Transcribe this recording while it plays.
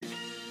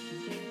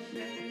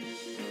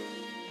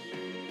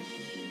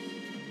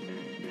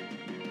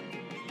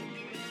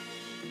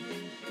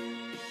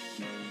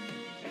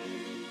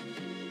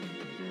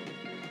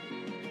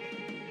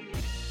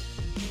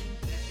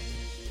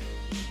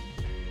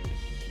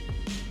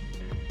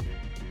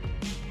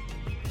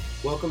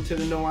Welcome to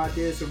the No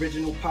Ideas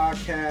Original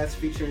Podcast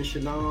featuring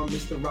Shannon,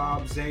 Mr.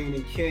 Rob, Zane,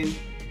 and Ken.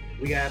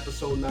 We got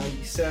episode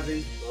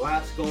 97.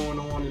 Lots going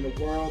on in the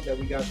world that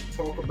we got to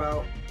talk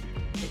about,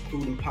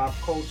 including pop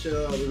culture,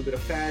 a little bit of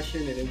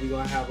fashion, and then we're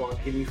going to have our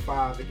Give Me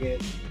Five again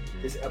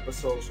this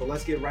episode. So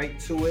let's get right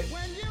to it.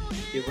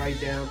 Get right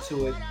down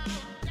to it.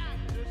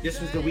 This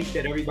was the week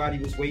that everybody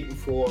was waiting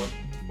for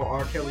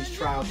R. Kelly's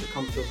trial to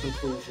come to a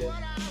conclusion.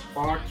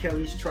 R.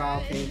 Kelly's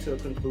trial came to a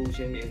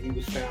conclusion and he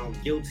was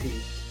found guilty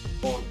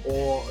on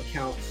all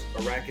accounts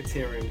of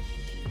racketeering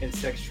and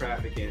sex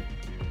trafficking.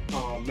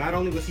 Not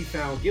only was he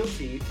found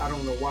guilty, I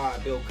don't know why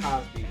Bill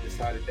Cosby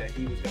decided that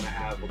he was going to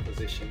have a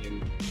position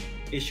and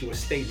issue a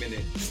statement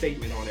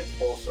on it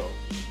also.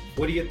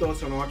 What are your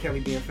thoughts on R. Kelly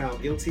being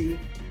found guilty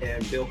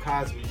and Bill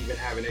Cosby even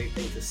having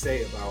anything to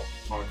say about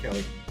R.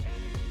 Kelly?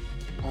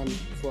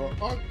 For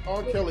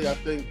R. Kelly, I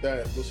think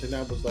that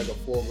was like a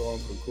foregone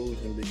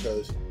conclusion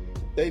because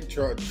they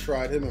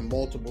tried him in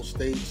multiple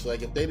states.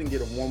 Like if they didn't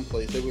get him one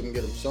place, they wouldn't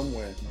get him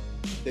somewhere.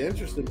 The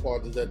interesting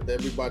part is that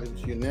everybody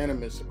was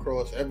unanimous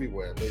across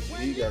everywhere.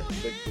 Basically, he got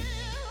convicted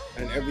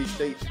in every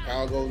state,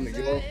 Chicago, New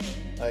York.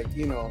 Like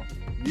you'd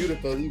have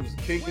thought he was a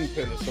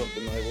kingpin or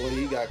something. Like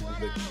he got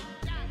convicted.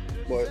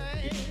 But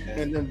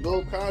and then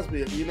Bill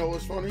Cosby, you know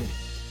what's funny?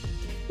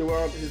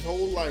 Throughout his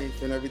whole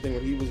life and everything,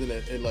 when he was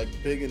in like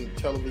big in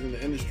television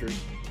industry,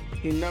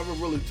 he never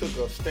really took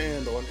a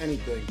stand on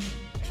anything.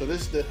 So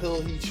this is the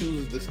hill he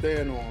chooses to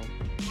stand on,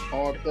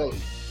 R. Kelly.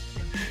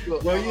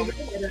 Look, well, you know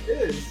what it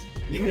is.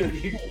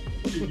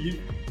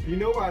 you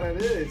know why that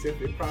is.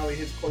 If it probably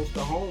hits close to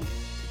home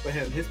for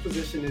him. His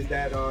position is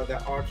that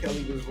that R.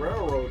 Kelly was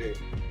railroaded.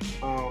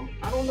 I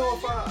don't know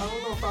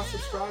if I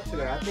subscribe to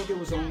that. I think it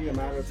was only a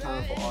matter of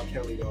time for R.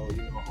 Kelly though.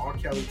 R.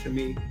 Kelly to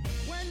me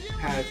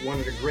has one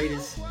of the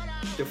greatest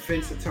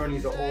defense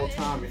attorneys of all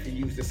time if he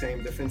used the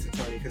same defense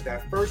attorney, because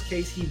that first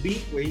case he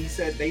beat where he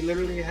said they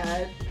literally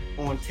had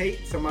on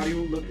tape somebody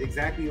who looked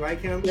exactly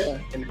like him,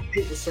 and the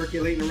tape was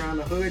circulating around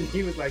the hood and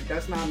he was like,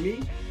 that's not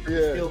me.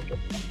 Still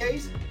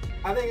case.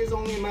 I think it's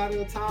only a matter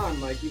of time.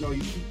 Like, you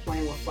keep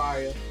playing with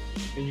fire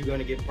and you're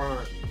gonna get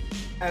burned.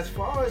 As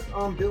far as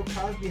Bill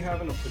Cosby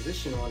having a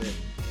position on it,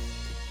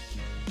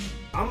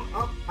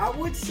 I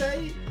would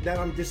say that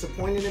I'm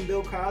disappointed in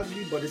Bill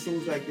Cosby, but it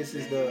seems like this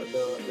is the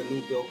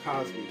new Bill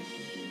Cosby.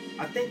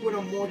 I think what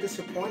I'm more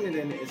disappointed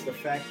in is the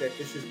fact that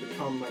this has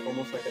become like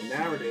almost like a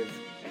narrative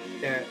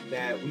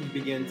that we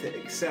begin to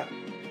accept.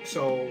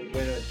 So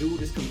when a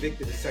dude is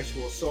convicted of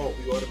sexual assault,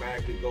 we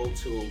automatically go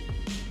to,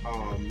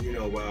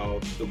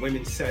 the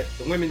women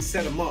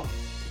set him up,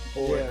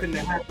 or it couldn't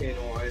have happened,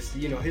 or it's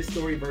his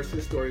story versus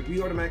his story.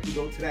 We automatically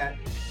go to that.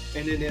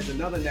 And then there's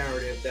another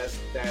narrative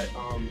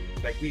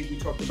like we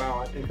talked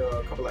about, I think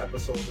a couple of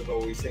episodes ago,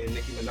 we saying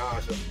Nicki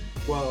Minaj.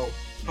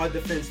 Her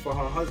defense for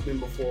her husband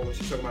before, when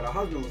she's talking about her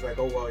husband, was like,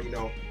 oh, well,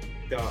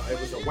 it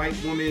was a white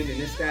woman and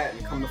this, that,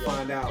 and come to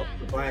find out,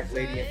 the black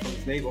lady from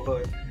his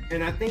neighborhood.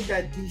 And I think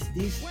that these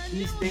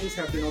things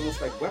have been almost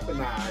like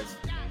weaponized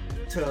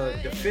to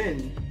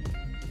defend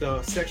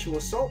the sexual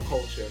assault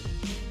culture,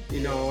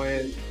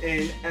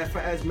 and for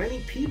as many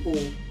people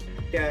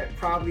that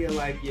probably are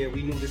like, yeah,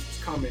 we knew this was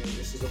coming,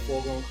 this is a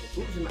foregone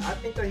conclusion, I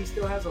think that he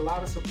still has a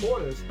lot of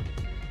supporters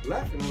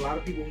left and a lot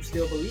of people who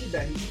still believe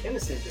that he's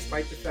innocent,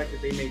 despite the fact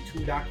that they made 2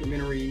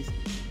 documentaries.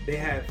 They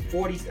had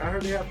 40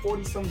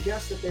 some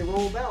guests that they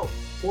rolled out,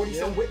 40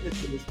 some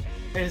witnesses.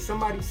 And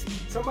somebody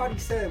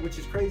said, which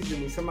is crazy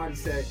to me, somebody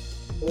said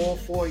all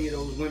 40 of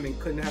those women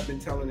couldn't have been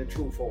telling the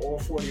truth, or all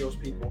 40 of those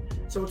people.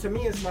 So to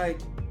me, it's like,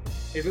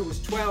 if it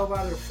was 12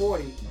 out of the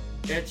 40,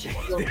 that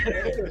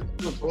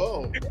changed.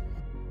 12.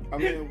 I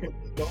mean,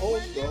 the whole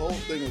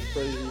thing is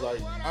crazy.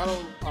 Like, I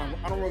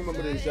don't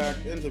remember the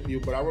exact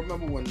interview, but I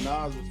remember when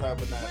Nas was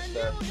having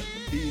that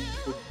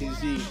beef with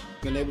Jay-Z,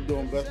 and they were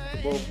doing Best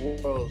of Both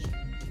Worlds,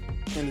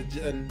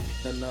 and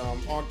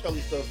R.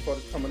 Kelly stuff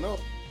started coming up.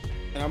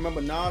 And I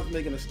remember Nas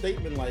making a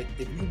statement like,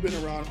 if you've been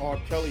around R.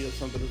 Kelly or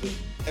something,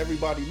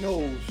 everybody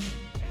knows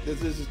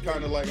this is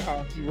kind of like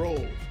how he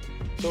rolls.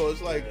 So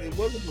it's like, it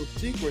wasn't a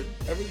secret.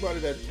 Everybody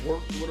that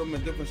worked with him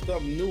and different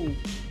stuff knew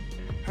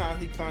how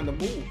he kind of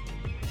moved.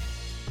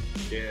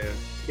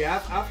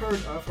 Yeah. I've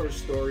heard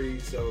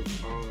stories of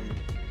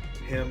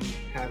him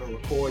having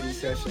recording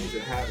sessions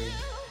and having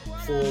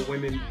 4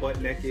 women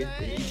butt naked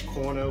in each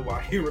corner while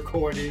he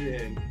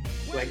recorded, and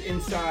like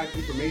inside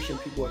information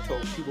people have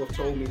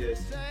told me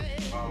this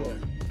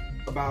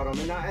about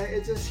him, and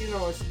it just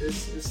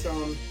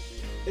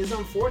it's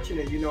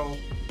unfortunate.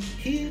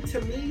 He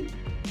to me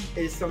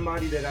is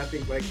somebody that I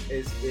think like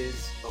is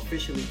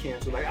officially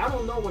canceled. Like, I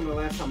don't know when the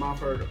last time I've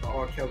heard an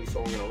R. Kelly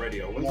song on the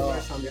radio. When's the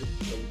last time you heard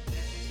him?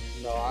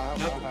 No, I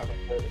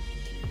haven't heard it.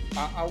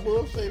 I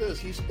will say this: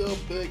 he's still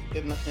big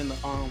in the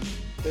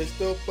they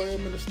still play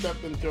him in the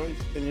stepping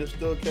joints, and you'll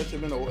still catch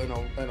him in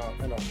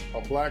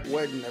a black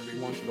wedding every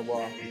once in a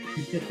while.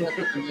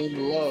 That's the name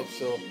of love.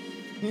 So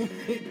he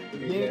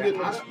ain't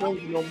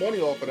getting no money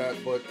off of that,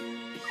 but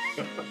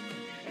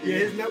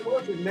his net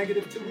worth is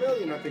 -$2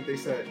 million. I think they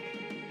said.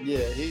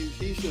 Yeah,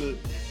 he should.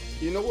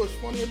 You know what's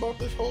funny about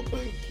this whole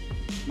thing?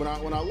 When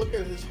I look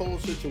at his whole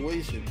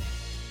situation,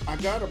 I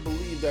gotta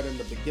believe that in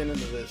the beginning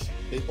of this,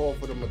 they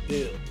offered him a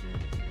deal.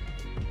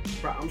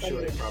 I'm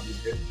sure they probably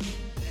did.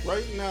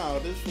 Right now,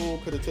 this fool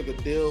could have took a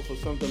deal for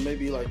something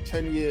maybe like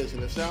 10 years,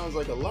 and it sounds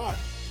like a lot.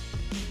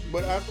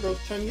 But after those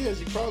 10 years,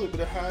 he probably would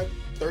have had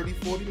 $30,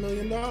 $40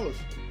 million.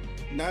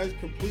 Now he's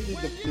completely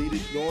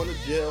depleted, going to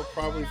jail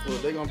probably for,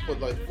 they're going to put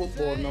like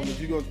football numbers.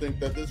 You're going to think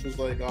that this was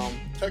like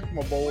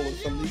Tecmo Bowl or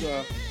something. He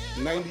got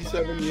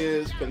 97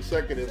 years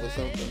consecutive or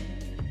something.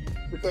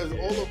 Because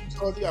all of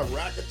because he got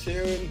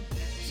racketeering,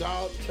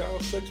 child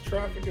sex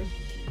trafficking.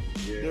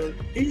 Yeah.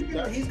 He's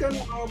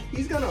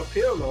gonna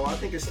appeal though. I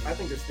think it's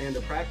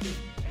standard practice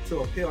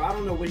to appeal. I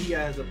don't know what he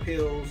has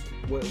appeals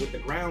what the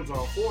grounds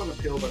are for an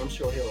appeal, but I'm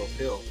sure he'll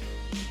appeal.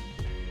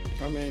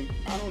 I mean,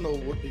 I don't know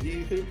what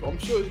I'm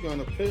sure he's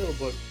gonna appeal,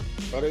 but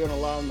are they gonna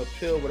allow him to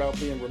appeal without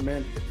being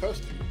remanded to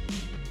custody?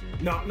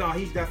 No,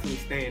 he's definitely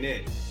staying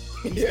in.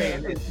 He's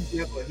staying in.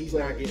 He's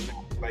not getting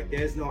out. Like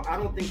I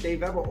don't think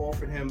they've ever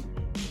offered him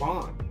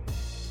bond.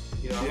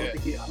 You know, I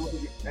don't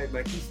think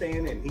like he's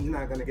staying in. He's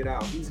not gonna get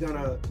out. He's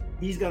gonna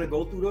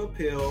go through the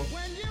appeal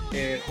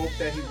and hope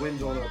that he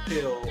wins on the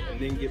appeal and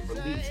then get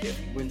released if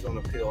he wins on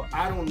the appeal.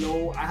 I don't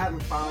know. I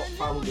haven't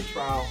followed the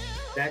trial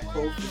that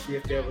close to see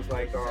if there was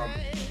like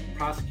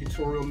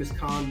prosecutorial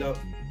misconduct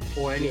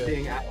or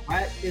anything.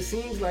 Yeah. It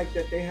seems like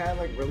that they had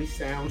like really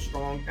sound,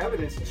 strong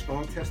evidence and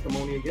strong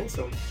testimony against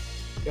him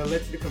that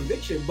led to the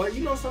conviction. But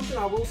you know something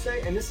I will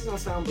say, and this is gonna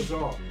sound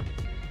bizarre,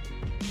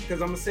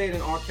 because I'm gonna say it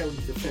in R.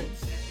 Kelly's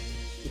defense.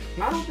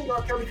 I don't think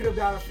R. Kelly could have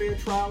got a fair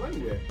trial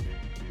anywhere.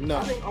 No,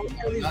 I think R.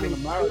 Kelly's been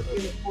in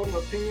a court of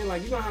opinion.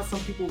 Like, you know how some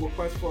people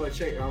request for a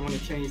check, I want to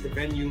change the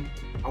venue,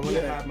 I want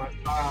to have my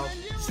trial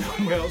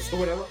somewhere else or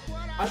whatever.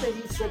 I think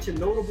he's such a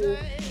notable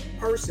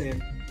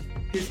person.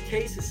 His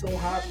case is so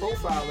high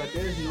profile that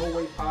there's no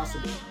way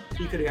possible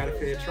he could have got a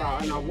fair trial.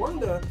 And I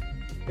wonder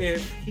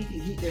if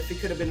it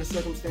could have been a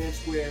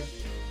circumstance where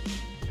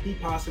he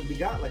possibly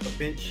got like a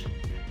bench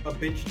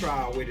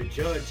trial where the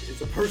judge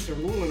is a person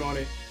ruling on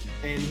it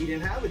and he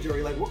didn't have a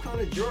jury. Like, what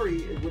kind of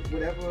jury would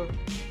ever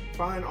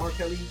find R.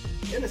 Kelly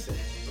innocent?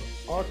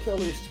 R.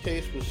 Kelly's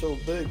case was so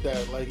big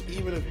that, like,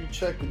 even if you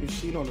checked and you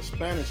seen on the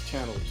Spanish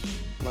channels,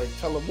 like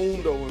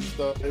Telemundo and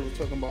stuff, they were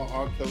talking about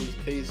R. Kelly's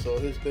case or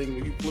his thing.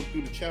 When you flip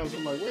through the channels,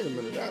 I'm like, wait a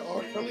minute, that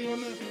R. Kelly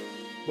on there?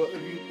 But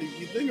if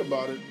you think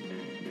about it,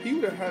 he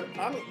would have had,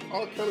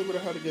 R. Kelly would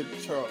have had to get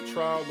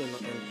trialed in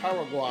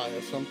Paraguay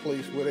or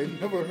someplace where they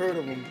never heard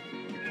of him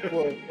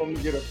for him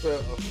to get a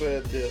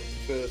fair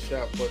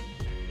shot. But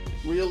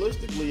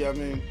realistically, I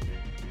mean,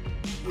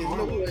 there's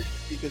no way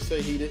you could say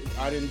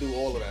I didn't do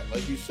all of that.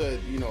 Like you said,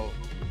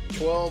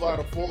 12 out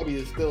of 40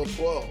 is still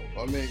 12.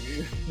 I mean,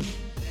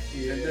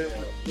 yeah.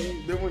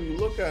 And then when you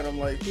look at him,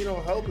 like, he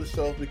don't help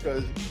himself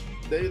because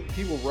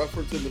people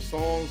referencing the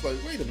songs, like,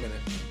 wait a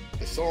minute,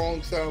 the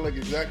songs sound like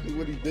exactly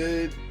what he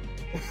did.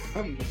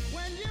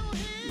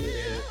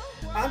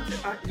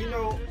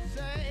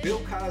 Bill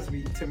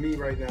Cosby to me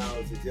right now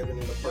is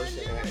exhibiting a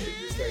person that is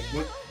just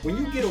like when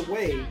you get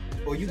away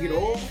or you get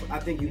off, I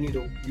think you need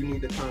to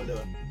kind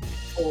of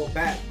fall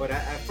back. But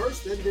at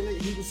first, then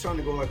he was trying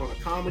to go like on a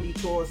comedy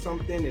tour or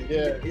something, and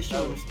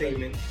issuing a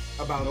statement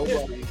about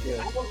nobody.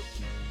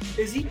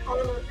 Is he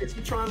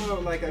trying to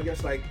like, I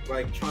guess like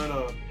trying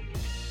to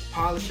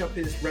polish up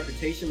his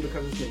reputation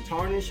because it's been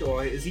tarnished,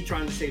 or is he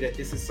trying to say that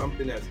this is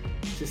something that's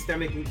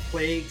systemically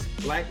plagues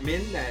black men,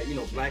 that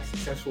black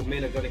successful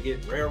men are going to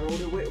get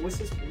railroaded? What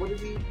is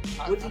he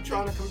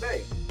trying to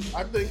convey?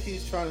 I think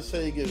he's trying to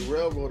say he gets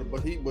railroaded,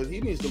 but he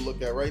needs to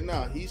look at right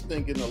now. He's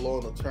thinking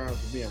along the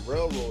terms of being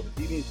railroaded.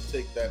 He needs to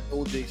take that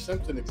O.J.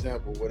 Simpson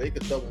example where they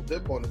could double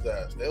dip on his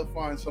ass. They'll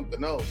find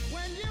something else.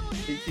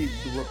 He keeps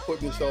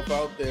putting himself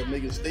out there,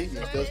 making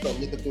statements. They'll start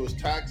looking through his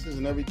taxes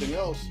and everything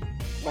else,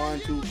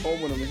 fine-tooth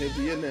combing him, and he'll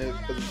be in there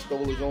because he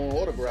stole his own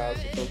autographs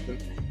or something.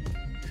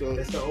 So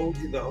that's the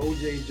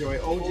OJ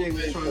joint. OJ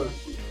was trying to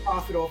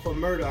profit off of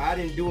murder. I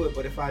didn't do it,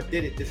 but if I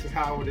did it, this is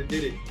how I would have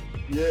did it.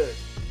 Yeah,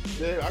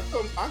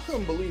 I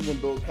couldn't believe when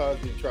Bill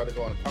Cosby tried to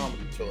go on a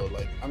comedy tour.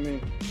 Like, I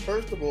mean,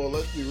 first of all,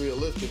 let's be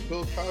realistic.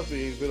 Bill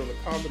Cosby ain't been on a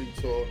comedy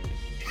tour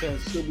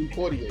since Sylvie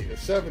Portier, the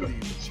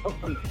 70s.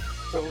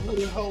 So who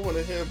the hell want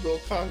to hear Bill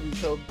Cosby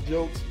tell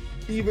jokes,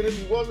 even if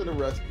he wasn't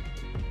arrested?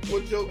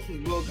 What jokes was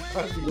Bill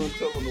Cosby going to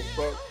tell on the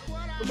front?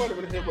 Nobody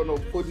want to hear about no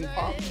pudding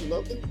pops or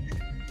nothing.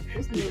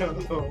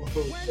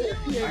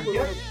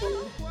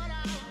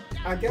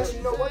 I guess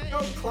you know what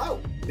though,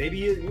 clout.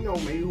 Maybe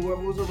maybe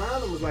whoever was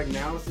around him was like,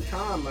 now is the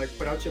time. Like,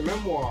 put out your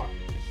memoir.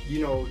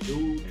 Do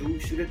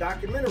shoot a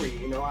documentary.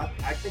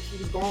 I think he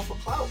was going for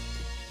clout.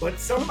 But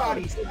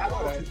somebody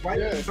got in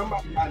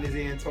his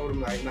ear and told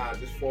him like, nah,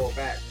 just fall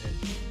back and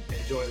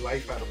enjoy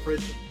life out of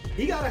prison.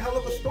 He got a hell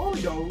of a story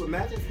though.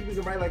 Imagine if he was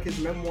to write like his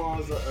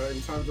memoirs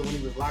in terms of when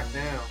he was locked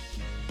down,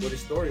 what his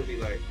story would be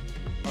like.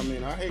 I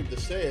mean, I hate to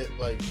say it,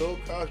 like Bill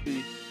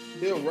Cosby,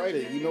 he'll write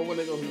it. You know when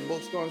his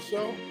book's gonna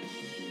sell?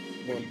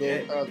 When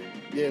Bill Cosby,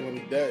 when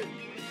he's dead.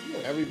 Yeah.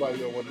 Everybody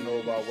gonna want to know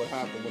about what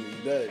happened when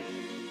he's dead.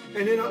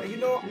 And then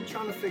I'm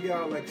trying to figure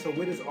out like, so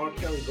where does R.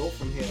 Kelly go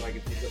from here? Like,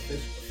 if he's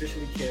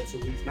officially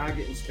canceled, he's not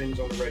getting spins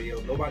on the radio,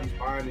 nobody's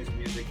buying his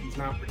music, he's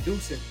not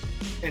producing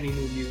any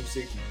new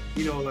music.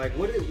 Like,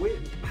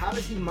 how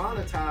does he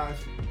monetize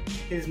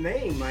his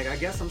name? Like, I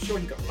guess I'm sure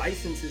he could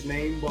license his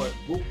name, but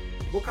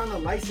what kind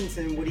of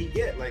licensing would he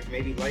get? Like,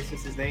 maybe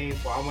license his name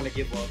for I want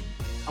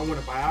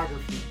a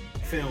biography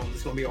film.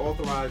 It's gonna be an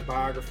authorized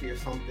biography or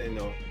something,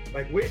 or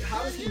like,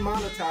 how does he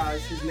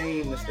monetize his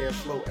name to stay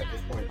afloat at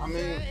this point? I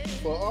mean,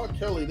 for R.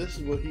 Kelly, this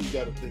is what he's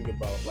got to think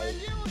about. Like,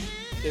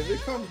 if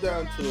it comes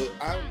down to it,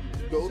 I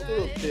go through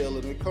the appeal,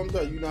 and it comes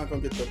out you're not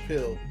gonna get the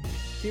appeal,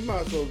 he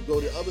might as well go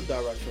the other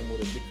direction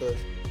with it, because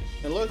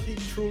unless he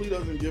truly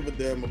doesn't give a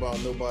damn about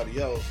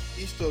nobody else,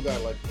 he still got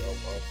like,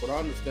 what I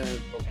understand,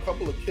 a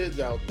couple of kids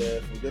out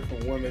there from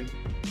different women,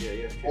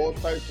 all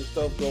types of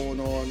stuff going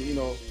on.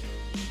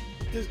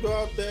 Just go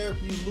out there,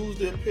 you lose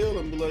the appeal,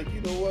 and be like,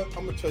 you know what,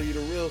 I'm gonna tell you the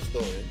real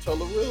story, and tell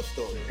the real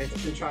story.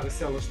 And try to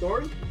sell a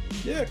story?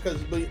 Yeah, because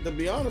to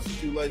be honest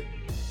with you, like,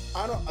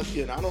 I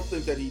don't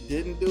think that he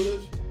didn't do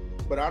this,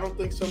 but I don't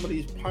think some of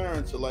these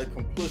parents are like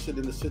complicit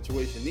in the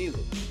situation either.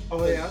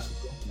 Oh yeah.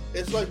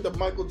 It's like the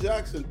Michael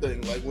Jackson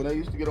thing. Like, when I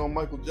used to get on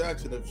Michael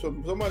Jackson, if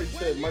somebody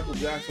said Michael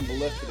Jackson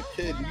molested a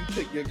kid, you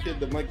take your kid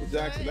to Michael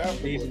Jackson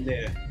afterwards. Even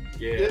there.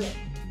 Yeah.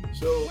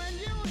 So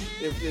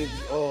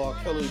if R.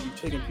 Kelly be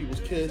taking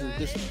people's kids and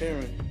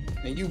disappearing,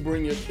 and you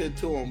bring your kid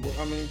to him,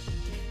 I mean,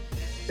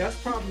 that's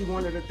probably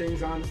one of the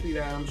things, honestly,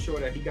 that I'm sure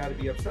that he got to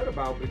be upset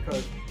about,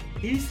 because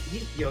he's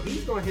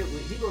gonna get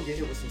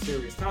hit with some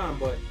serious time.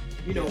 But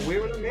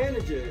where are the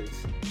managers?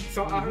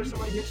 So I heard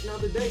somebody mention the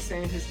other day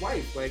saying his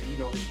wife, like,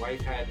 his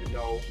wife had to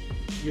know,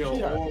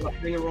 all the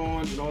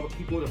hanger-ons and all the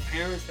people, the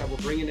parents that were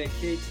bringing their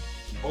kids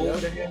over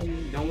to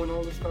him, knowing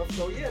all this stuff.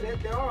 So yeah,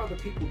 there are other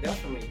people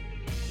definitely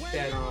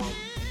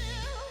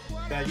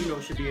that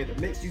should be in the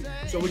mix.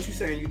 So what you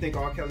saying? You think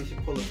R. Kelly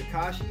should pull a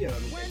Tekashi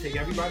and take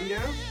everybody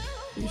down?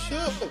 He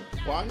should.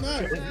 Why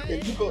not?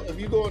 If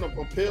you go on a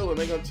pill and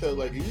they're gonna tell,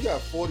 like, you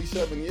got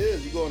 47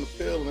 years, you go on a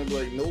pill and they be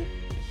like, nope,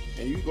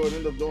 and you gonna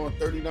end up doing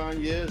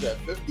 39 years at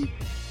 50.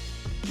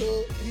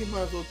 So he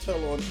might as well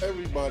tell on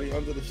everybody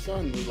under the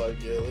sun. Be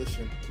like, yeah,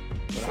 listen,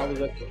 when I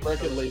was at the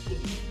record label,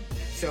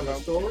 tell a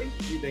story.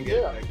 You think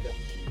it like that?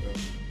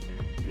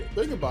 Yeah.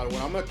 Think about it.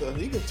 When I'm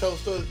he can tell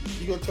stories.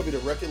 You gonna tell me the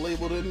record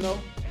label didn't know?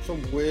 Some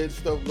weird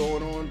stuff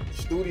going on.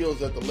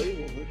 Studios at the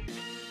label.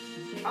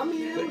 I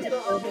mean,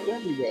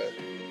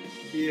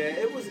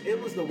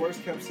 it was the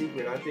worst kept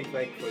secret, I think,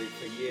 like for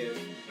years.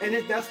 And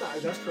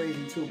that's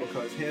crazy too,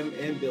 because him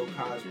and Bill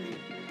Cosby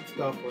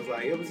stuff was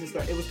like, it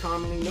was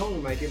commonly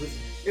known. Like, it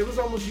was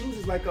almost used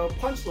as like a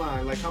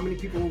punchline. Like, how many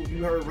people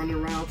you heard running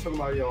around talking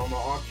about, yo, I'm a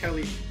R.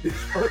 Kelly this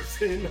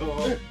person,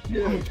 or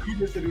I'm a do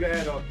this or do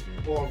that, or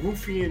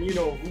Rufy and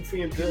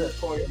Bill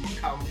call him a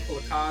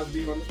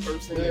Cosby on this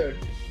person. Yeah.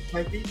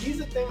 Like, these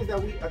are things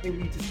that I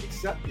think we just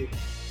accepted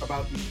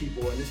about these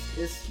people, and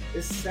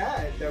it's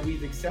sad that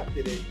we've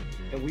accepted it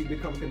and we've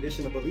become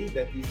conditioned to believe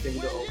that these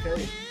things are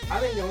okay. I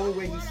think the only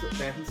way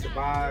that he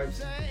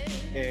survives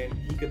and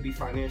he could be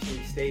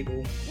financially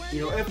stable,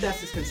 if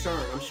that's his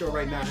concern. I'm sure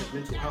right now his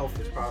mental health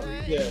is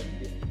probably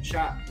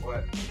shot,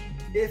 but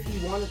if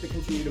he wanted to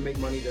continue to make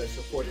money to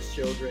support his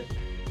children,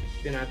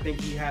 then I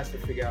think he has to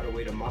figure out a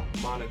way to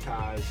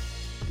monetize.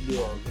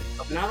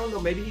 And I don't know,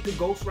 maybe he could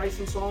ghostwrite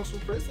some songs from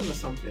prison or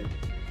something.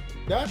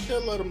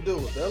 They'll let him do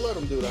it. They'll let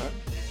him do that.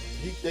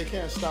 They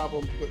can't stop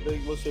him. But they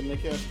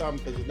can't stop him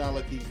because it's not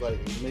like he's like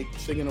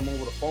singing them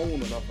over the phone or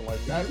nothing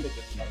like that.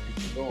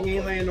 He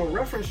ain't laying no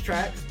reference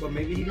tracks, but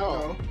maybe he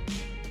know.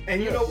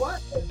 And you know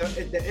what?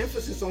 The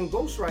emphasis on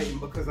ghostwriting,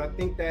 because I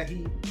think that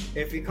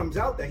if it comes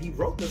out that he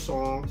wrote the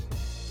songs,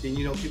 then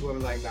people are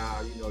like,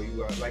 nah,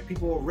 you are like,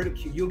 people will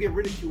ridicule. You'll get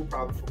ridiculed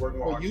probably for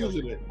working on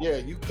using it. Yeah,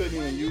 you couldn't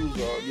even use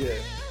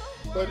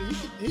but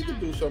he could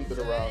do something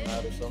around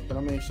that or something. I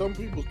mean, some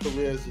people's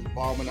careers is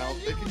bombing out.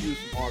 They could use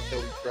some R.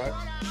 Kelly tracks.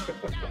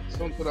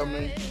 Something, I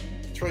mean,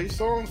 Trey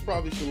Songz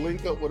probably should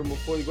link up with him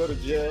before you go to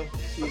jail.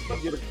 See if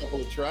you get a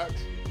couple of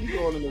tracks. He's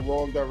going in the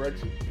wrong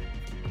direction.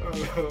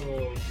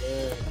 Oh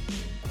man.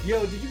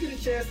 Yo, did you get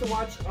a chance to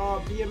watch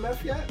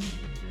BMF yet?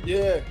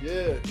 Yeah.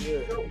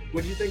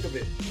 What do you think of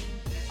it?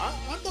 I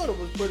thought it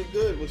was pretty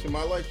good with him.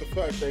 I like the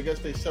fact that I guess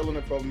they're selling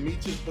it from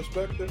Meech's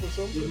perspective or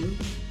something.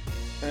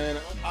 Mm-hmm. And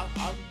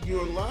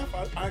you'll laugh.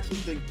 I actually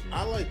think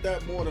I like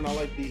that more than I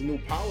like these new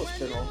Power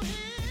spin-offs.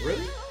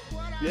 Really?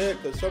 Yeah,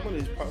 because some of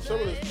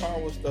this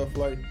Power stuff,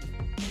 like,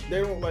 they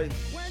don't like.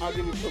 I'll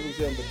give you a perfect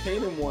example. The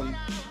Kanan one,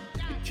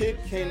 the kid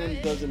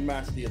Kanan doesn't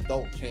match the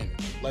adult Kanan.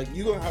 Like,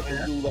 you're gonna have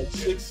to do like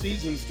 6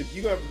 seasons to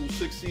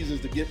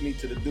get me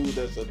to the dude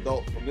that's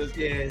adult from this.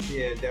 Yeah,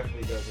 it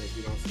definitely doesn't.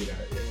 You don't see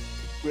that.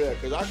 Yeah,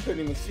 because I couldn't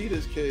even see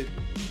this kid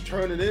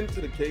turning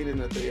into the Kanan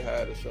that they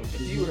had or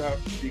something. He would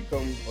have to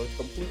become a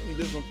completely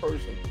different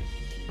person.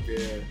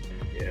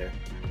 Yeah.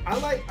 I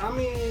like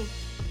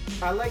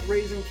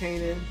Raising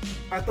Kanan.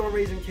 I thought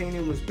Raising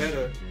Kanan was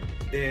better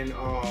than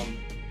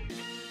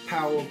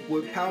Power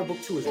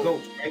Book 2 is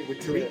GOAT, right? With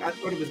Tariq. I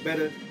thought it was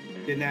better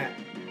than that.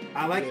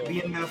 I like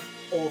BMF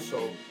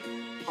also,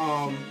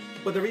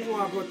 But the reason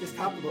why I brought this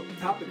topic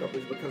up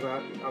is because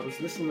I was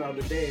listening the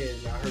other day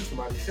and I heard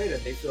somebody say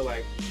that they feel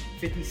like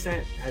 50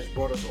 Cent has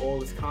brought us all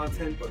this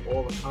content, but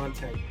all the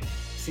content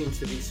seems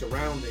to be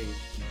surrounding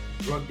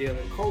drug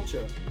dealing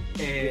culture.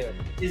 And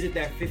is it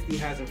that 50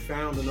 hasn't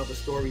found another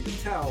story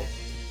to tell,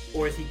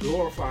 or is he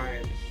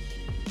glorifying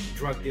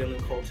drug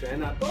dealing culture?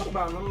 And I thought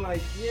about it, and I'm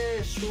like, yeah,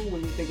 it's true.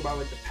 When you think about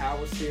like the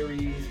Power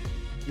series,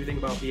 you think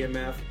about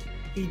BMF.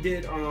 He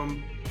did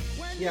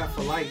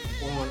For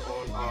Life on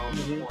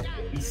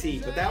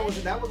ABC, but that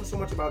wasn't so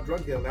much about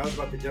drug dealing. That was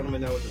about the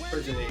gentleman that was in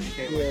prison and he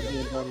became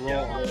a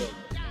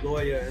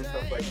lawyer and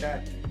stuff like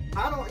that.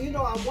 I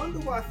wonder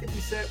why 50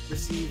 Cent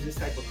receives this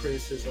type of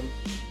criticism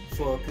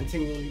for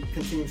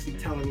continuously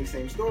telling these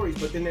same stories,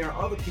 but then there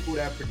are other people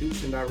that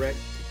produce and direct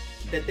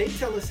that they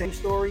tell the same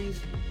stories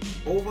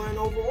over and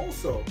over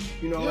also.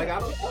 Like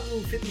I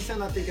mean 50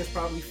 Cent I think has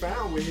probably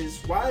found with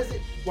his why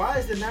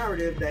is the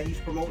narrative that he's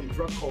promoting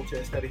drug culture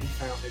instead of he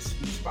found his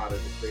sweet spot as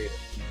a creator?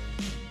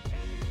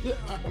 Yeah,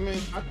 I mean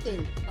I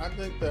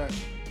think that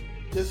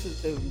this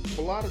is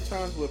a lot of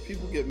times where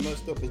people get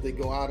messed up is they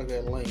go out of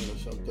their lane or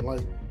something.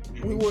 Like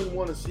we wouldn't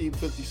want to see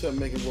 50 Cent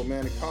making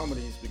romantic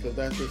comedies because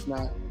that's just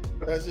not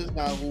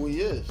who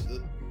he is.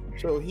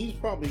 So he's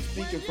probably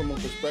speaking from a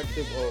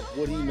perspective of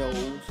what he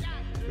knows,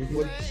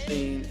 what he's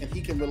seen, and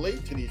he can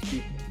relate to these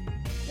people.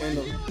 And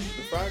the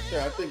fact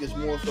that I think it's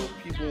more so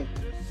people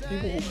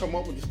who come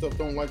up with this stuff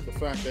don't like the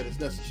fact that it's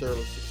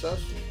necessarily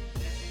successful.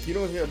 You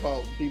don't hear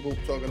about people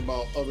talking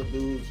about other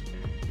dudes,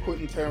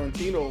 Quentin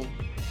Tarantino,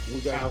 who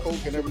got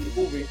coke in every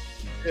movie.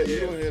 You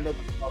don't hear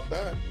nothing about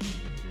that.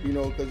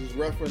 Because it's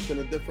referenced in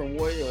a different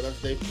way, or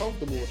they're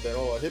comfortable with that.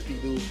 Oh, a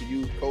hippie dude could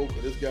use coke,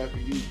 or this guy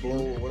could use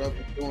blow, or whatever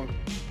he's doing,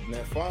 and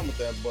they're fine with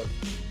that. But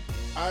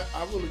I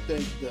really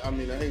think that, I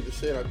hate to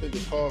say it, I think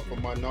it's hard for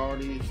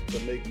minorities to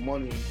make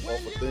money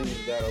off of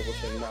things that are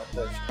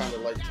that's kind of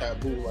like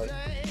taboo. Like,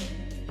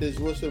 there's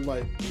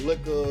like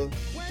liquor,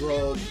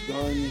 drugs,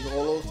 guns,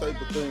 all those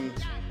type of things.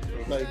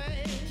 Like,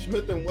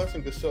 Smith &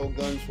 Wesson could sell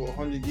guns for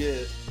 100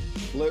 years.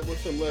 Let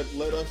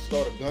us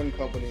start a gun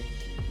company.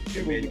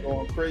 People be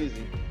going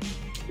crazy.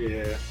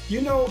 Yeah.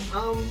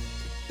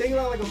 Think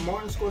about like a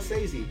Martin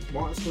Scorsese.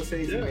 Martin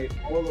Scorsese made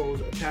all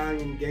those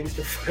Italian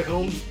gangster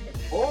films,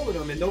 all of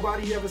them, and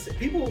nobody ever said.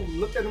 People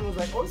looked at him and was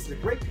like, "Oh, this is a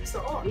great piece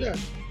of art." Yeah.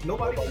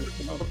 Nobody was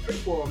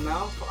critical of him.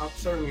 Now,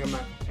 I'm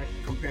not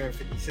comparing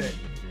 50 Cent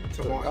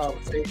to Martin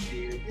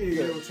Scorsese in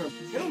terms of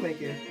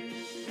filmmaking,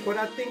 but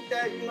I think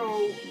that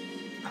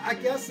I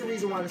guess the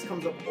reason why this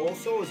comes up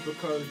also is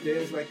because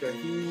there's like a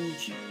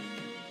huge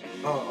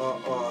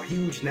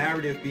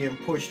narrative being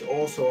pushed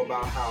also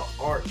about how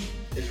art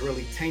is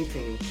really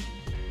tainting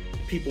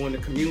people in the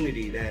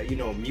community, that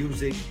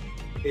music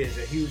is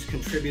a huge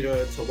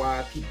contributor to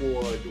why people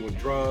are doing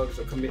drugs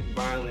or committing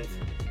violence,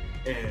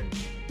 and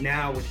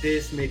now with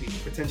this maybe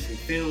potentially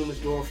film is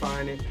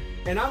glorifying it.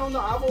 And I don't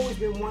know, I've always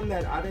been one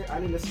that I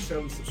didn't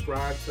necessarily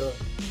subscribe to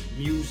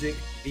music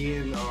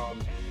being a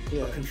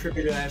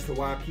contributor as to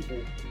why people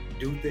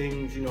do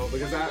things,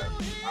 because I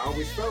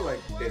always felt like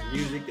there's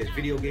music, there's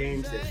video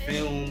games, there's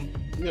film,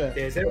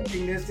 there's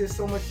everything. There's just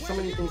so many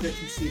things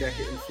that you see that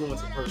can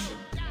influence a person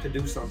to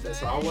do something.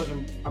 So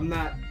I'm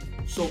not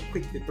so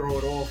quick to throw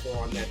it off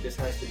on that this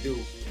has to do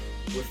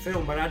with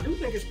film, but I do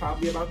think it's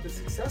probably about the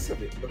success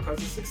of it, because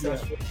it's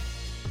successful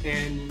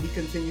and he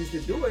continues to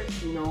do it.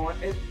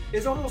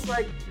 It's almost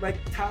like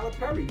Tyler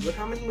Perry. Look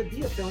how many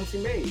Madea films he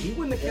made. He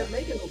wouldn't have kept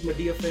making those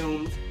Madea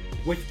films,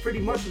 which pretty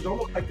much was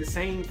almost like the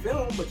same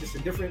film, but just a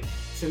different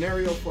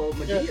scenario for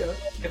Madea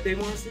if they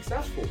weren't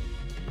successful.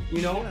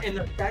 And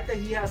the fact that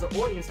he has an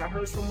audience, I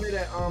heard somewhere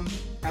that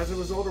as a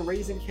result of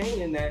Raising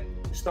Kanan, that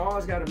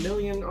Starz got a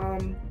million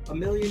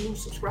new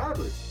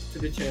subscribers to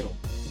the channel,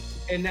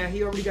 and that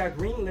he already got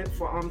greenlit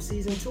for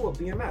season 2 of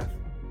BMF.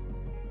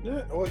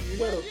 Yeah, well, you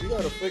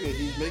gotta figure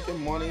he's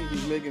making money,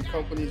 he's making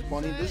companies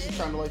money. This is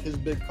kind of like his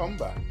big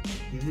comeback.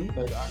 Mm-hmm.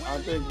 Like I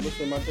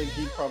think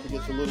he probably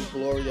gets a little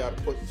glory out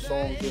of putting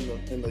songs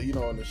in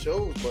the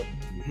shows, but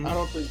I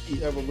don't think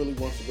he ever really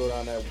wants to go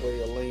down that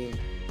way or lane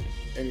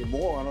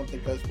anymore. I don't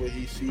think that's where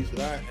he sees it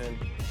at. And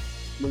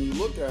when you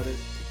look at it,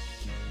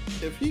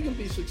 if he can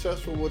be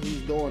successful what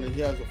he's doing and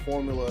he has a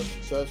formula that's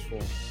successful,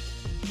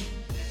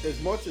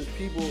 as much as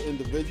people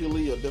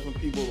individually or different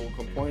people will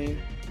complain,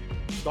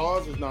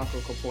 Starz is not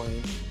going to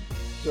complain.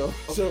 So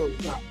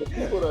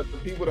the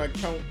people that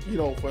count,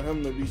 for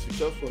him to be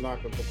successful are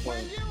not going to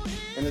complain.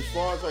 And as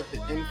far as like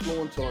the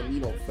influence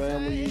on,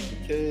 families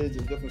and kids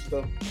and different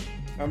stuff,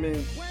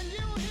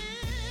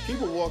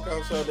 people walk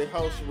outside their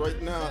house right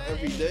now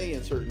every day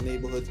in certain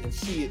neighborhoods and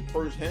see it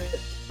firsthand.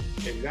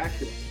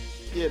 Exactly.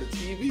 Yeah, the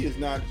TV,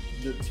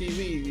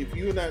 if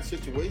you're in that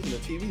situation, the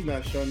TV's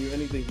not showing you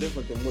anything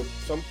different than what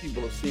some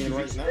people are seeing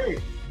right now.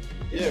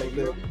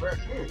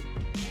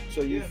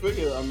 So you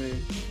figure,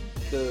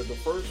 the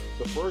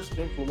first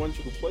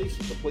influential place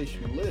is the place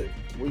you live.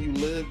 Where you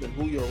live and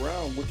who you're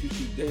around, what you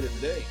see day to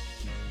day.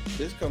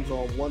 This comes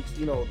on once,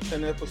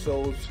 10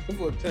 episodes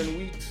for 10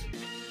 weeks,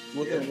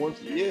 within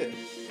once a year.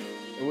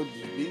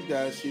 These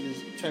guys see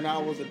this 10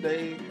 hours a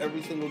day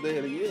every single day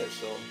of the year.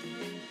 So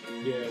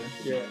yeah.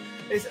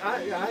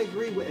 I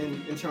agree with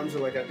in terms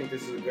of like I think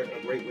this is a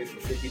great way for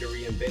 50 to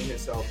reinvent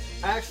himself.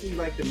 I actually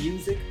like the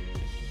music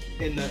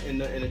in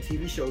the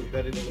TV shows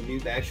better than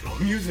the actual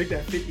music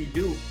that 50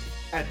 do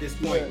at this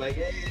point. Like,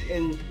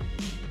 and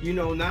you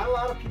know, not a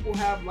lot of people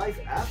have life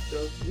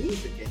after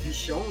music, and he's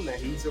shown that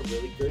he's a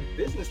really good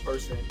business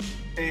person.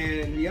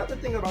 And the other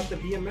thing about the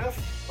BMF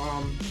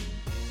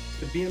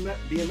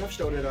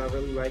show that I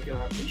really like and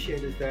I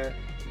appreciate is that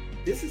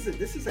this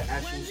is an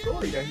actual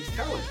story that he's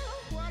telling.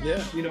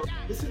 Yeah. You know,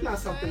 this is not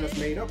something that's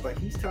made up, but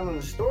he's telling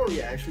a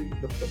story, actually,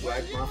 the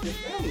Black Mafia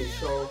family.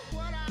 So,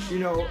 you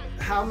know,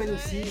 how many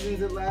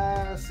seasons it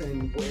lasts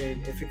and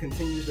if it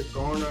continues to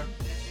garner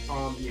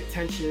the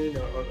attention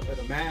of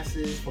the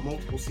masses for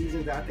multiple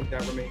seasons, I think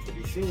that remains to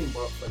be seen.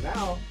 But for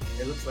now,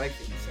 it looks like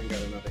he's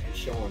got another hit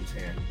show on his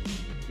hand.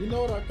 You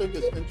know what I think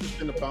is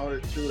interesting about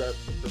it, too, that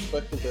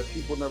perspective that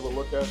people never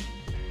look at?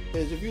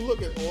 Is if you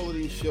look at all of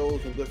these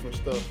shows and different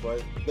stuff,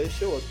 right, they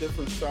show a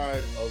different side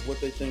of what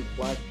they think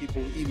black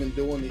people even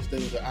doing these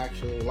things are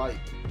actually like.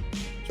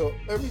 So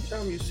every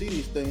time you see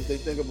these things, they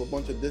think of a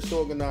bunch of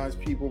disorganized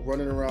people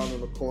running around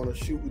in the corner,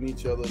 shooting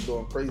each other and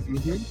doing crazy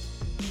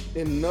stuff.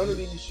 In none of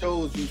these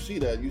shows you see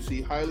that. You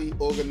see highly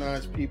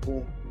organized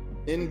people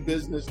in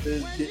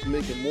businesses,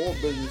 making more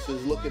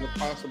businesses, looking to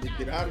possibly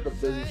get out of the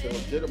business and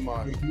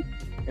legitimize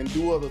and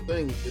do other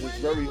things. It is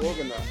very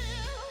organized.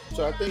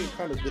 So I think it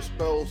kind of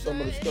dispels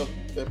some of the stuff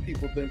that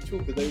people think too,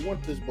 because they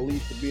want this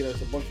belief to be that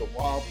it's a bunch of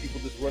wild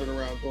people just running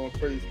around doing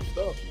crazy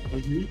stuff.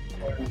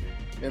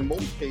 In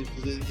most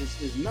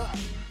cases, it's not.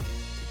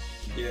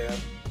 Yeah.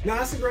 No,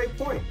 that's a great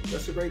point.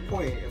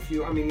 If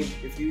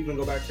you even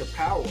go back to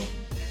Power,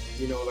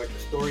 you know, like the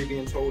story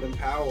being told in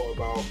Power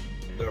about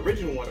the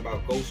original one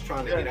about Ghost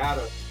trying to get out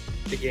of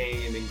the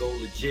game and go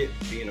legit,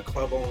 being a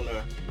club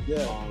owner.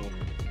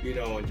 You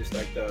know, and just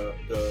like the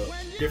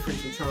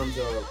difference in terms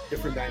of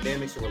different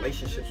dynamics and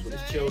relationships with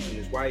his children,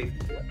 his wife,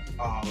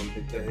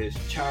 his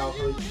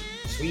childhood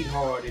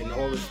sweetheart, and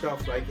all this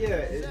stuff. Like,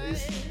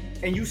 it's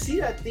and you see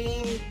that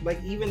theme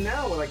like even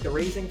now with like the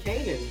Raising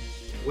Kanan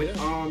with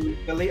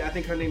the late, I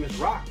think her name is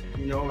Rock.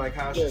 You know, like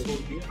how she's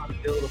supposed to be trying to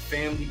build a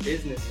family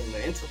business and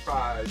the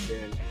enterprise,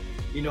 and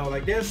you know,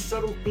 like there's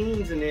subtle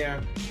themes in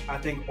there. I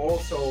think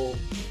also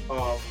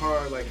of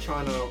her like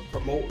trying to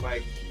promote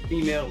like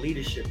female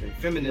leadership and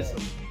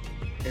feminism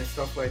and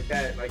stuff like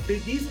that. Like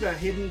these are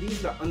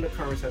the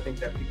undercurrents I think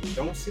that people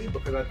don't see,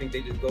 because I think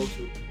they just go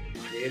to,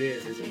 there it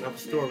is, there's another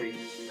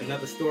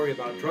story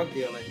about drug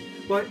dealing.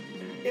 But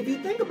if you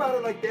think about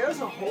it, like there's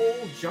a whole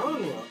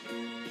genre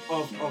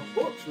of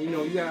books. You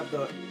know, you have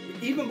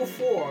even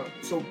before,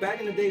 so back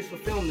in the days for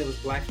film, there was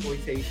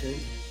blaxploitation.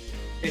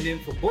 And then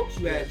for books,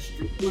 you had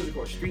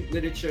street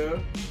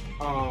literature.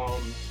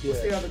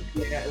 What's the other?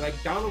 Yeah,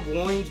 like Donald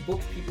Royne's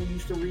books people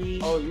used to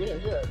read. Oh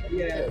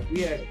yeah.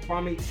 We had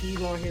Kwame Teague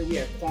on here. We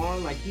had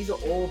Quan. Like these are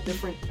all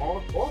different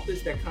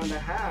authors that kind of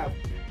have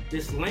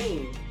this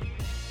lane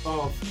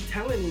of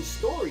telling these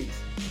stories.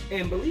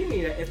 And believe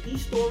me, that if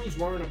these stories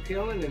weren't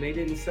appealing and they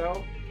didn't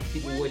sell,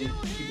 people wouldn't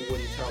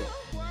tell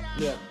them.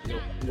 Yeah, you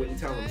know, wouldn't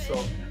tell them.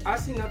 So I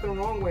see nothing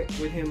wrong with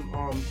him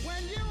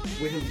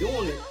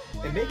doing it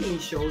and making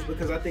these shows,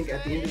 because I think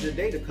at the end of the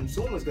day, the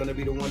consumer's going to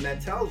be the one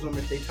that tells them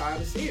if they tired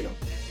of seeing them.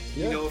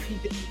 Yeah. You know, if he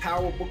did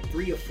Power Book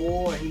 3 or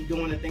 4 and he's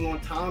doing a thing on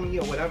Tommy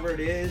or whatever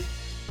it is,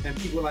 and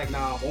people are like,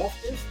 nah, I'm off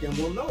this, then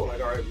we'll know, like,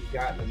 all right, we've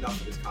gotten enough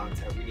of this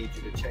content. We need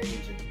you to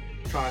change and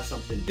try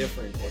something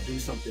different or do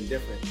something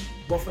different.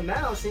 But for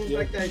now, it seems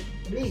like that,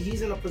 to me,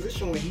 he's in a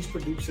position where he's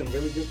producing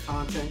really good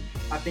content.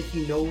 I think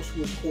he knows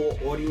who his core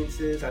audience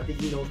is. I think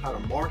he knows how to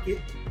market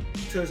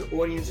to his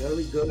audience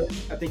really good.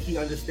 I think he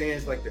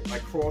understands like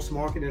cross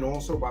marketing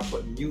also by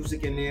putting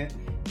music in there.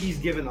 He's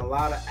given a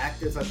lot of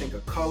actors, I think, a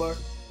color,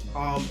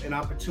 an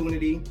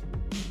opportunity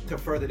to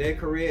further their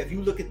career. If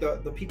you look at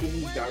the people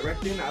who's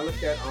directing, I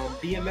looked at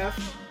BMF.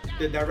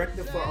 The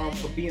director for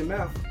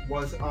BMF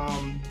was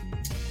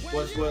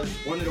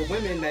one of the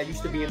women that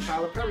used to be in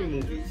Tyler Perry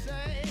movies.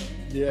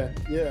 Yeah,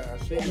 I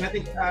see. And I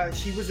think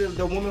she was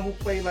the woman who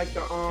played like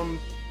the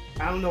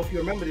I don't know if you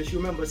remember this. You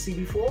remember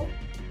CB4?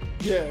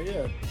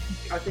 Yeah.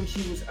 I think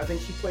she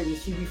played in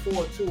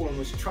CB4 too, and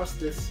was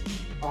Trusta's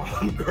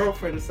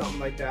girlfriend or something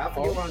like that. I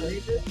forget what her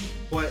name is,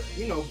 but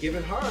you know,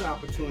 giving her an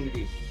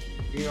opportunity.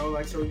 You know,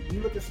 like, so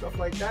you look at stuff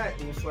like that,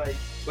 and it's like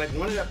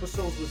one of the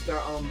episodes was the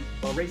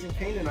Raising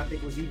Kanan, I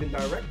think, was even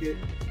directed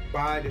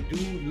by the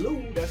dude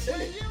Lou that's in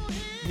it.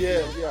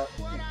 Yeah.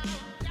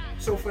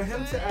 So for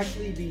him to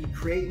actually be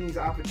creating these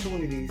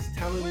opportunities,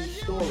 telling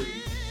these stories,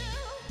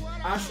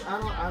 I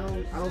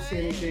don't see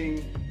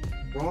anything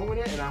wrong with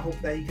it, and I hope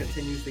that he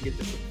continues to get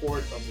the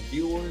support of the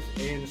viewers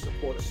and the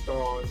support of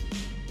stars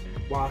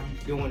while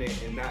he's doing it,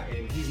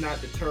 and he's not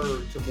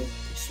deterred to move.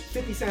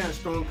 50 Cent has a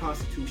strong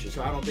constitution,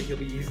 so I don't think he'll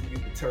be easily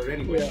deterred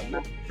anyway. Yeah. I'm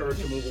not deterred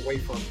to move away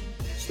from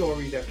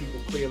stories that people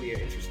clearly are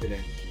interested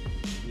in.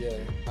 Yeah,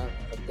 I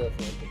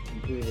definitely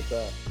agree with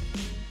that.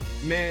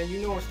 Man, you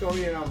know a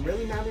story that I'm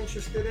really not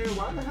interested in?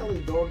 Why the hell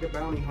is Dog the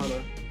Bounty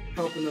Hunter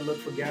helping to look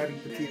for Gabby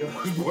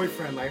Petito's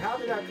boyfriend. Like, how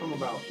did that come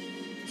about?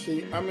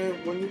 See, I mean,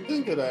 when you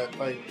think of that,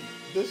 like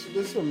this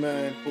is a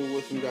man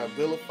who got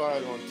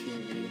vilified on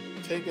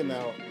TV, taken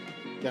out,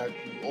 got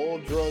all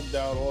drugged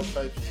out, all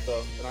types of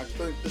stuff, and I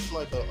think this is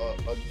like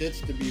a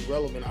ditch to be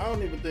relevant. I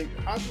don't even think,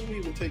 how can we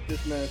even take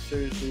this man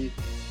seriously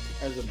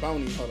as a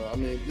bounty hunter? I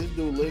mean, this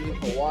dude lives in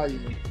Hawaii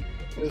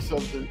or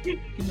something. He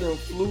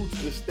flew to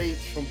the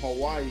States from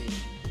Hawaii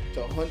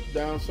to hunt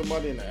down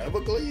somebody in the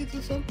Everglades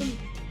or something.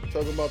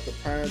 Talking about the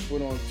parents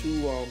went on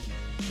two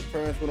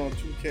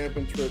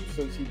camping trips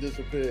since he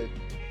disappeared.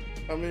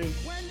 I mean,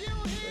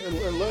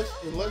 unless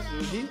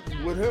he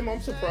with him,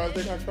 I'm surprised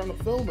they're not trying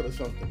to film it or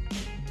something.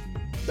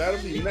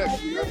 That'll be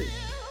next.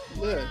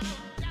 Yeah.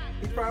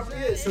 He probably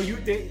is. So you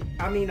think?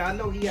 I mean, I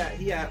know he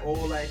had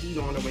all that heat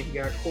on him when he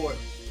got caught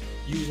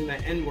using the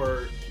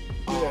N-word.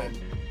 Yeah.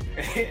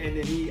 And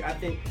then I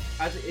think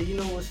you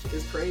know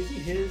what's crazy?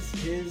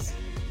 His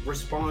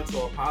response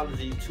or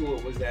apology to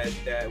it was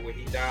that when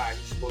he died,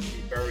 he's supposed to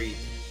be buried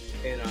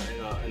in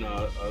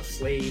a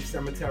slave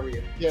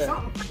cemetery. Yeah.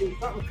 Something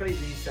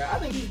crazy he said. I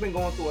think he's been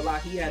going through a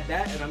lot. He had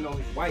that, and I know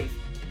his wife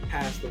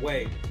passed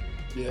away.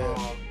 Yeah.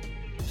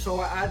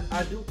 So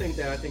I do think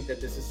that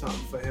this is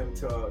something for him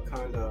to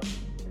kind of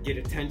get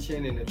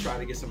attention and to try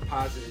to get some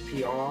positive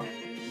PR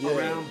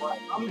around. But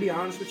I'm gonna be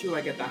honest with you,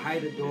 like at the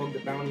height of Dog the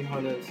Bounty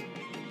Hunter's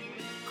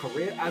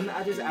career,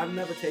 I've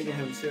never taken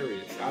him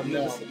serious. I've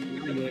never seen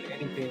him doing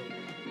anything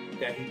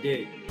that he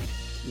did.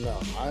 No,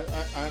 I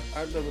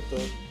never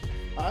thought.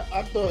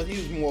 I thought he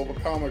was more of a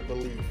comic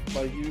relief.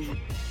 Like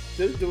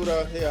this dude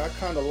out here, I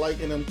kind of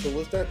liken him to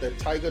that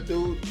Tiger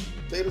dude.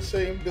 They the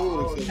same dude.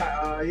 Oh,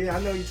 yeah,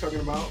 I know you're talking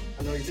about.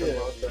 About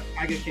the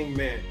Tiger King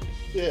man.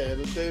 Yeah,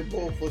 they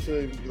both was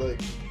like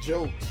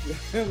jokes.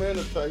 Him and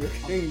the Tiger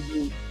King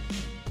dude.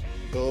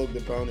 Dog the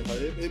Bounty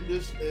Hunter.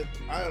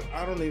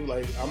 I don't even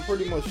like. I'm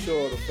pretty much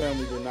sure the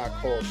family did not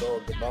call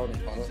Dog the Bounty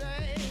Hunter.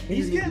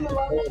 He's getting a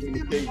lot of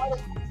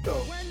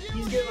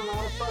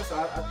press.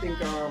 I think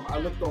I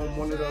looked on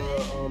one of the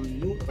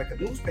a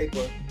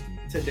newspaper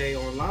today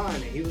online,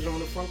 and he was on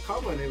the front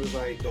cover, and it was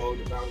like Dog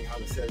the Bounty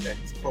Hunter says that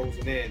he's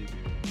closing in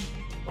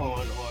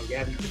on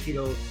Gabby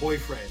Petito's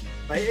boyfriend.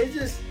 Like it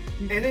just,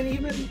 and then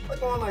even if you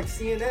click on like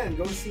CNN,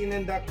 go to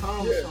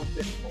CNN.com or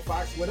something, or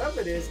Fox,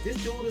 whatever it is,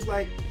 this dude is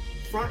like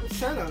front and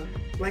center.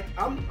 Like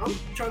I'm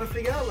trying to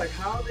figure out like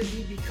how did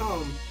he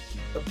become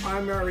the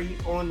primary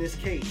on this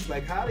case?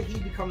 Like how did he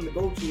become the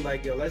go-to?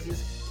 Like yo, let's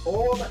just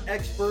all the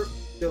expert,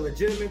 the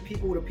legitimate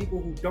people, the people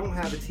who don't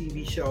have a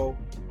TV show,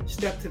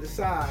 step to the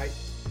side.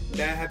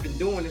 That have been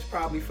doing this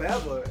probably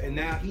forever, and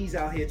now he's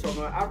out here talking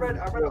about. I read an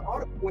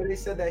article where they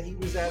said that he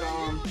was at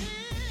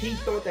he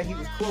thought that he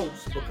was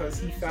close because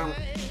he found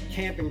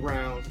camping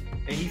grounds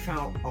and he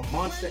found a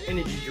Monster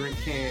Energy drink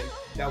can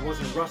that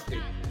wasn't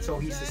rusted, so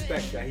he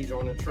suspects that he's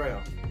on the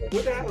trail.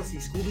 What the hell is he,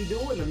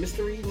 Scooby-Doo and the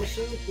mystery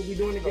machine?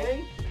 Scooby-Doo in the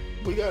game?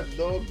 We got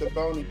Dog the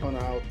Bounty Hunter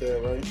out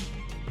there, right?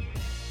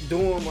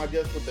 Doing, I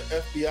guess, what the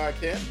FBI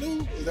can't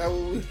do? Is that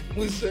what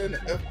we saying? The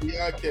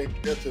FBI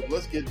can't catch him.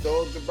 Let's get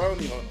Dog the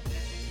Bounty Hunter.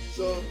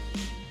 So,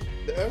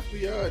 the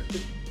FBI,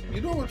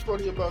 you know what's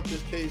funny about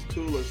this case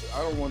too is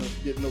I don't want to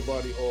get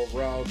nobody all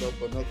riled up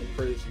or nothing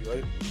crazy,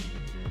 right?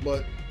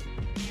 But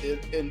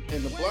in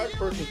the black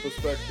person's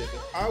perspective,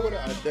 if I would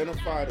have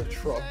identified a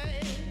truck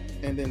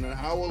and then an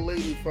hour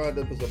later found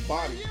it was a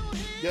body,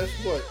 guess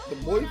what? The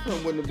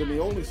boyfriend wouldn't have been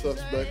the only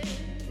suspect.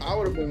 I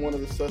would have been one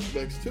of the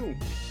suspects too.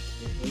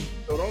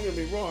 So don't get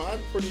me wrong,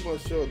 I'm pretty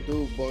much sure a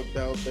dude bugged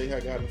out. They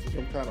had gotten into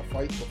some kind of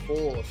fight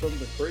before or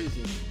something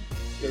crazy.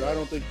 Because I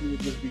don't think he would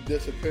just be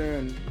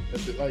disappearing.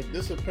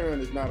 Disappearing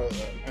is not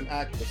an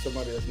act for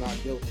somebody that's not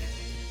guilty.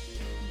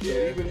 So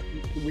even if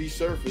he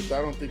resurfaced,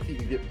 I don't think he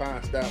can get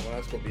past that one.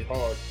 That's gonna be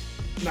hard.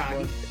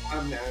 Nah,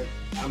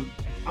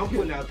 I'm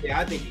putting out there.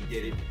 I think he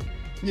did it.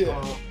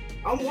 Yeah.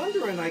 I'm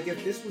wondering, like,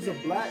 if this was a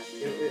black,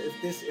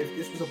 if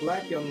this was a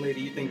black young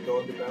lady, you think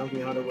Dog the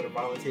Bounty Hunter would have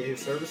volunteered his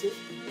services?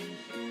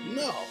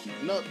 No.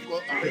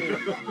 Well, I mean,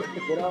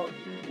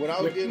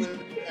 without getting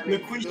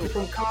LaQuisha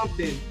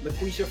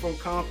from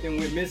Compton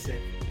went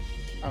missing.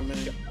 I mean,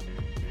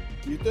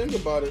 you think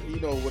about it,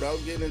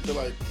 without getting into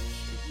like,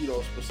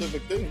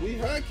 specific things. We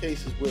had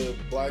cases where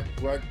black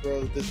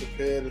girls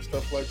disappeared and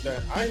stuff like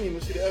that. I didn't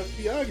even see the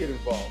FBI get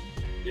involved.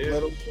 Yeah.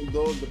 Let them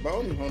Dog the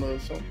Bounty Hunter or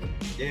something.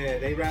 Yeah,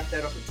 they wrapped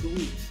that up in 2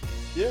 weeks.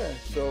 Yeah,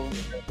 so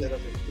they wrapped that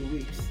up in 2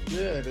 weeks.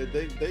 Yeah,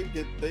 they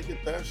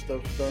get that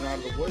stuff done out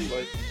of the way.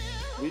 Like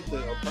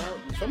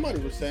apparently somebody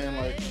was saying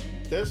like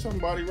there's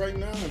somebody right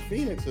now in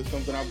Phoenix or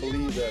something. I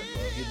believe that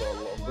either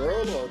a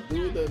girl or a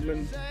dude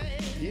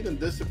he done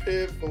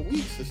disappeared for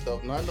weeks and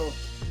stuff. And I know,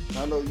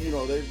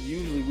 they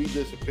usually we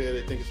disappear.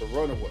 They think it's a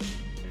runaway.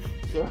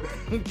 So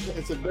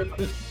it's a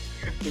difference.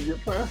 If your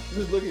parents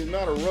is looking, it's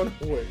not a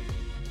runaway.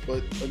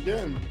 But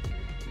again,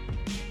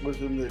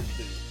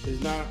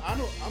 it's not.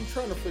 I'm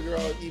trying to figure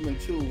out even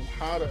too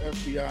how the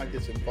FBI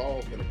gets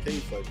involved in a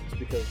case like this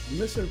because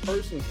missing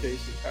persons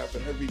cases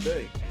happen every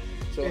day.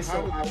 So it's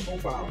so high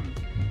profile.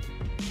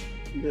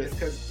 Yeah. It's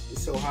because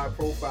it's so high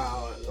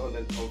profile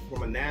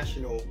from a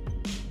national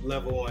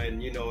level,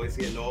 and it's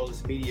getting all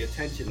this media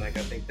attention. Like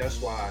I think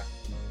that's why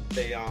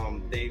they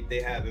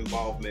have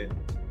involvement.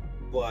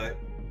 But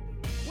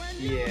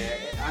yeah,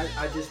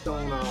 I just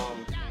don't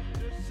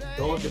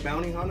Dog the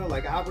Bounty Hunter.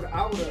 Like I would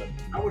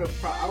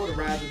have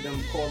rather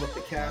them call up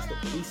the cast of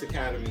Police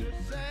Academy.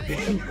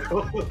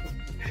 Dog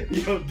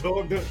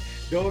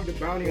the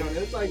Bounty Hunter.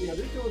 It's like,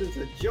 this dude is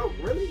a joke.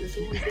 Really? This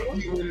is what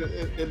he's doing?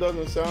 It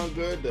doesn't sound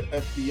good. The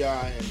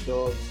FBI and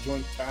Dog's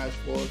Joint Task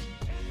Force.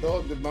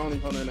 Dog the Bounty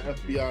Hunter and the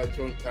FBI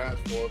Joint Task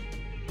Force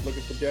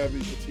looking for Gabby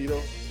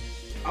Petito.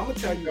 I'm gonna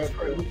tell you what's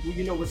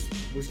crazy.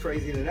 What's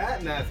crazy than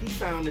that? Now, if he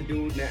found the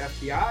dude and the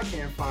FBI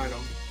can't find him,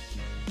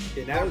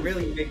 then that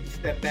really make you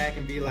step back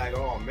and be like,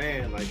 oh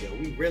man, like, yo,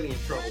 we really in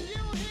trouble.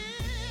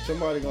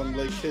 Somebody gonna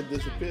let kid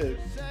disappear.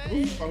 Are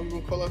we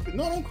gonna call FBI?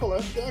 No, don't call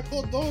FBI.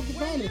 Call Dog the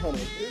Bounty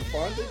Hunter. They'll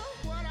find it.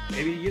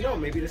 Maybe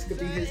maybe this could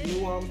be his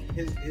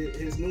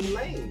new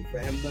lane for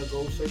him to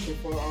go searching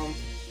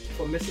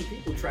for missing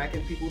people,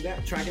 tracking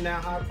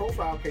down high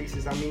profile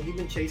cases. I mean, he's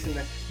been chasing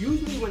that.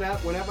 Usually,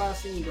 whenever I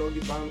seen Dog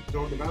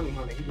the Bounty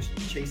Hunter, he was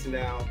chasing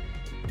down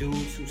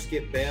dudes who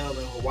skipped bail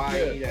in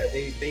Hawaii. Yeah.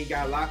 That they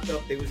got locked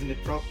up. They was in the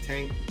trunk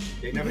tank.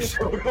 They never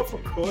showed up for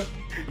court.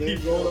 He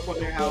rolled up on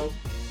their house,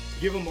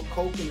 give them a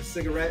Coke and a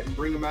cigarette, and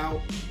bring them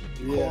out.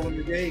 Call them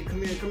today.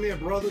 Come here,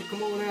 brother.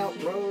 Come on out,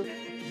 brother.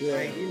 Yeah.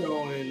 Like,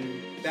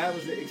 and that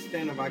was the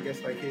extent of, I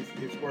guess, like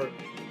his work.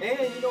 And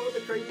what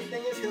the crazy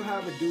thing is, he'll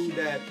have a dude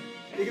that.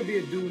 It could be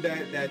a dude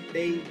that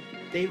they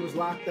was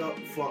locked up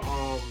for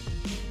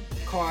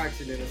car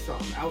accident or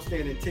something,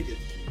 outstanding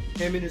tickets.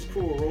 Him and his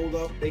crew rolled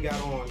up. They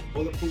got on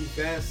bulletproof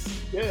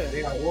vests. Yeah.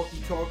 They got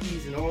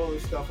walkie-talkies and all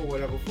this stuff or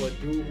whatever for a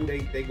dude who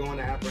they going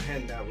to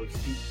apprehend. That was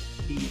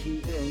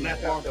he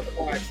left out the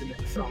car accident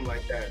or something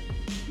like that.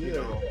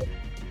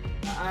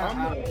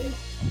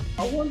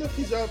 I wonder if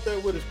he's out there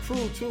with his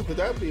crew too, because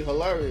that'd be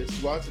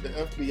hilarious. Watching the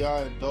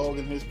FBI and Dog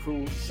and his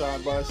crew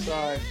side by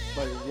side,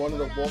 like one of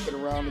them walking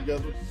around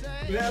together.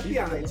 The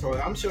FBI ain't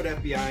talking. I'm sure the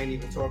FBI ain't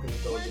even talking to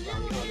Dog the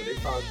Bounty Hunter. They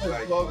probably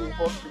like Dog is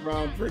walking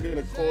around drinking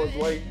a Coors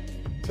Light,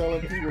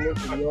 telling people,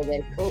 "Listen, y'all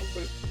gotta go."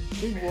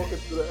 He's walking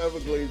through the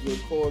Everglades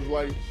with Coors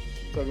Light,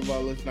 talking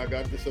about, "Listen, I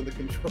got this under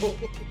control."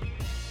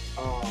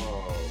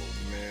 Oh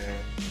man,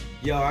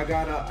 yo, I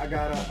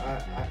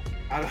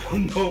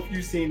don't know if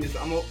you've seen this.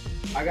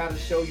 I gotta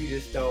show you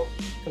this though,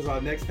 because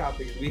our next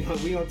topic is we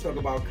gonna talk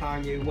about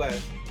Kanye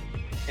West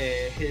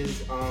and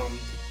his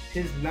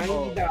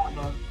 $90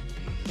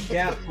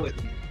 Gap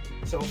hoodie.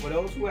 So for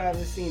those who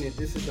haven't seen it,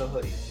 this is the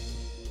hoodie.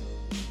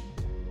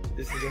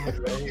 This is the hoodie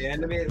right here.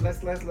 And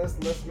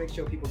let's make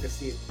sure people can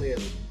see it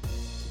clearly.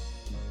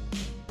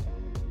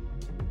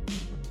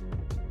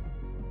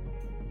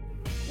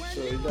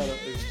 So he got an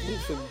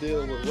exclusive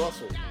deal with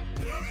Russell.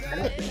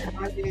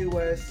 Kanye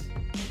West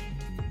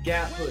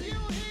Gap hoodie.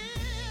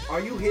 Are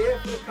you here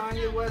for the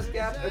Kanye West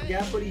Gap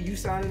hoodie? You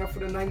signing up for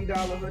the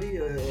 $90 hoodie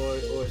or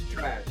it's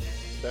trash?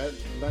 That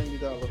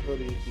 $90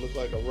 hoodie looked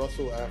like a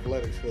Russell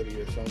Athletics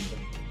hoodie or something.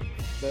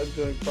 That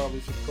joint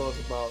probably should cost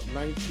about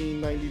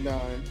 $19.99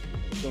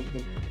 or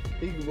something.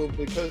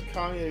 Because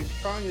Kanye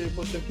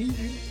was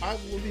I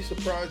would be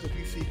surprised if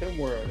you see him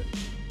wearing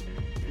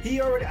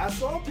it. I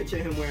saw a picture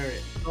of him wearing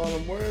it.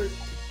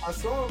 I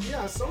saw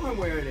him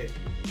wearing it.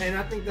 And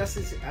I think that's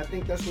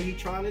what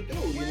he's trying to do.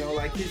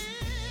 Like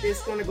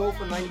it's gonna go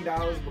for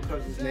 $90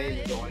 because his name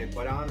is on it.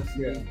 But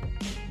honestly,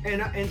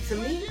 and to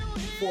me,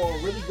 for a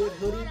really good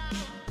hoodie,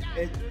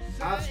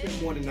 I've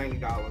spent more than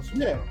 $90.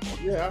 Yeah,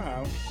 I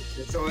have.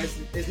 So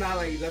it's not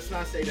like, let's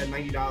not say that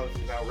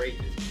 $90 is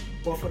outrageous.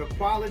 But for the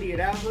quality of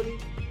that hoodie,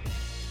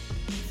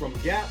 from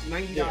Gap,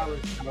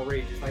 $90 is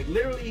outrageous. Like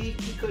literally,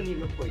 he couldn't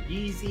even put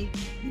Yeezy.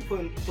 He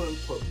couldn't put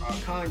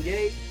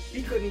Kanye.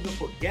 He couldn't even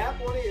put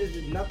Gap on it. It's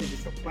just nothing.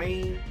 Just a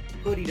plain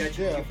hoodie that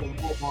you get from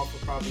Walmart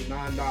for probably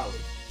 $9.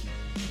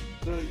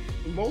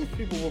 Most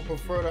people would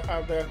prefer to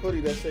have that hoodie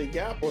that say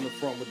Gap on the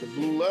front with the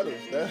blue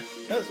letters.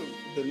 That's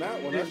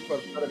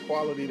better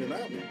quality than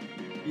that one.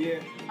 Yeah,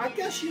 I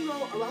guess a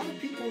lot of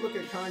people look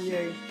at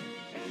Kanye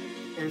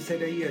and say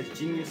that he has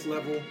genius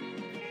level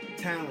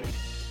talent.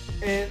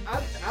 And I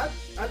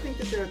think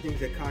that there are things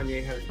that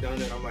Kanye has done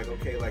that I'm like,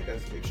 okay, like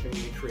that's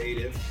extremely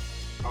creative.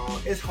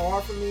 It's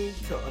hard for me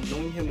to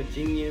anoint him a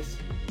genius,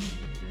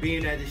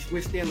 being that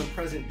we're still in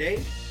present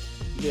day.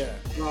 Yeah.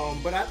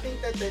 But I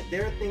think that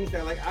there are things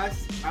that, like,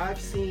 I've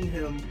seen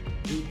him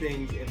do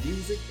things in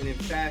music and in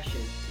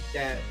fashion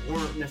that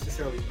weren't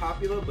necessarily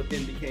popular, but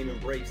then became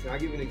embraced. And I'll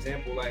give you an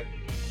example, like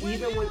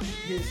even with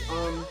his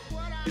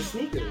the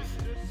sneakers,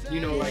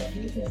 like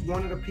he's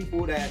one of the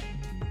people that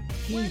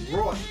he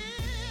brought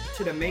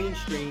to the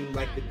mainstream,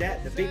 like the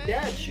Big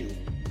Dad shoe,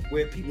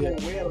 where people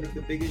wear like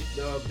the biggest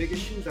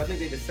shoes. I think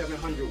they're the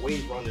 700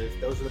 Wave Runners.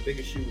 Those are the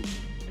biggest shoes.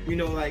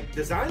 Like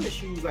designer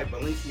shoes like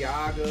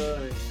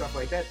Balenciaga and stuff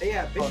like that. They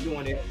have been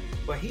doing it,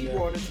 but he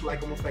brought it to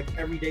like almost like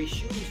everyday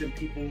shoes, and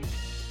people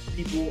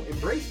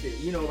embraced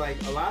it.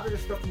 Like a lot of the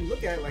stuff you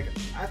look at, like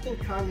I think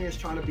Kanye is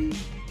trying to be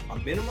a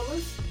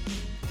minimalist,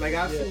 Like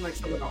I've seen like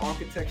some of the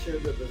architecture,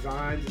 the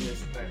designs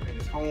in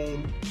his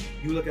home.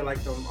 You look at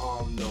like them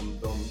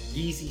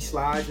Yeezy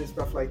slides and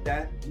stuff like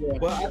that. Yeah.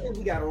 But I think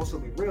we gotta also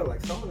be real.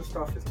 Like some of the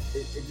stuff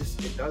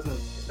it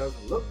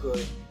doesn't look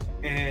good.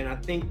 And I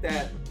think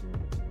that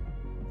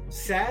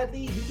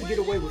sadly you can get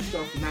away with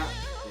stuff not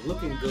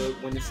looking good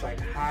when it's like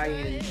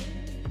high-end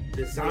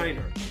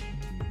designer.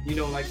 You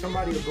know, like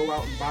somebody will go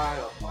out and buy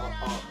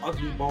a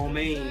ugly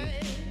Balmain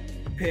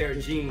pair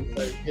of jeans.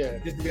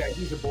 Just to be like,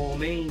 these are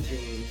Balmain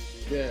jeans.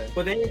 Yeah.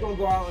 But they ain't gonna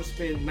go out and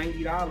spend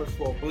 $90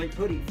 for a Blink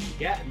hoodie from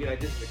Gap and be like,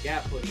 this is a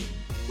Gap hoodie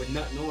with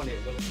nothing on it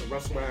when it's a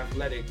Russell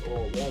Athletic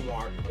or a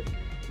Walmart hoodie.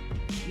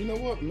 You know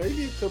what?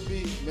 Maybe it could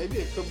be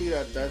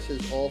that that's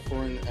his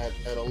offering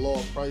at a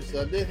lower price.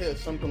 I did hear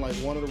something like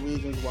one of the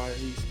reasons why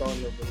he's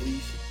starting to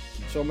release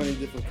so many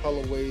different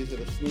colorways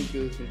of the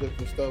sneakers and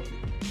different stuff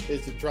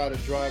is to try to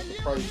drive the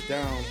price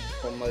down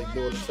from like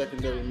doing the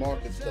secondary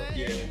market stuff.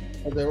 Yeah.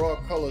 But there are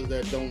colors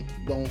that don't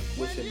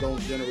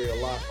generate a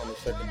lot on the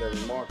secondary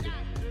market.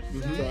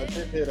 Mm-hmm. So I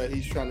did hear that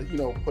he's trying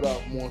to, put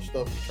out more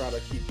stuff to try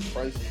to keep the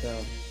prices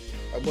down.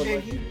 But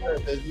like you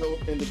said, there's no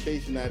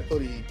indication that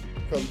hoodie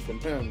comes from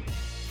him.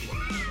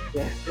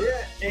 Yeah,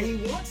 and he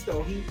wants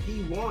to.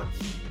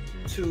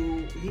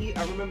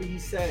 I remember he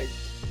said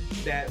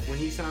that when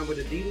he signed with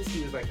Adidas,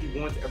 he was like he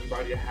wants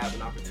everybody to have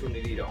an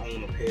opportunity to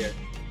own a pair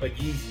of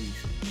Yeezys.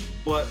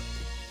 But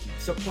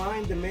supply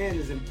and demand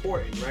is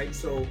important, right?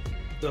 So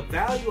the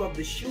value of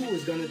the shoe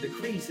is going to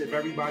decrease if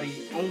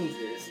everybody owns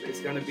it.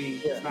 It's going to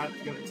be it's not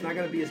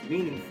going to be as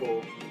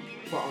meaningful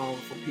for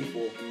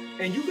people.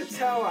 And you could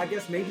tell, I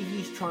guess maybe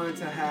he's trying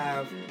to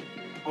have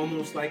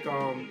almost like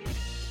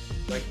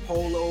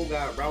Polo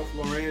got Ralph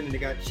Lauren and they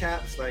got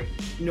Chaps,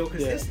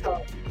 because his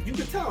stuff, you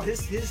could tell the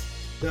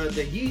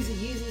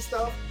Yeezy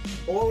stuff,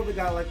 all of it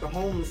got like the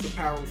homeless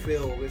apparel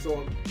feel. It's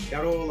all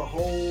got all the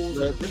holes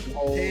and everything,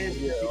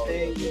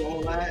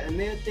 all that, and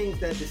there are things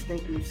that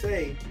distinctly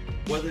say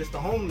whether it's the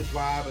homeless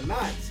vibe or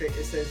not. It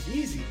says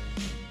Yeezy.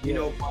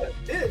 But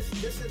this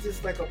is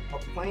just like a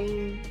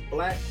plain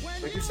black,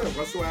 like you said,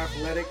 Russell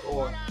Athletic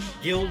or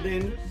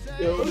Gildan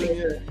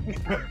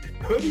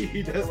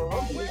hoodie that's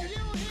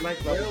like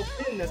real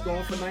thin that's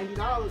going for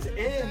 $90.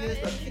 And here's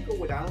the kicker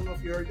with, I don't know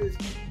if you heard this,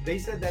 they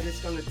said that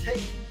it's going to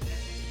take,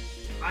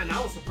 and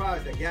I was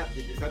surprised that Gap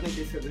did this. I think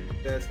they said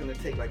that it's going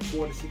to take like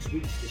 4 to 6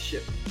 weeks to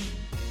ship.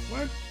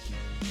 What?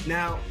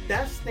 Now,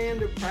 that's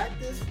standard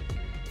practice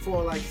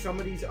for like some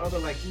of these other,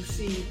 like you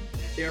see,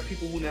 there are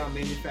people who now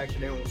manufacture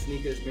their own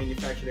sneakers,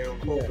 manufacture their own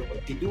clothes. Yeah.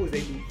 What they do is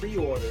they do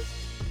pre-orders.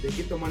 They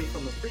get the money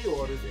from the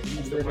pre-orders and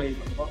use the money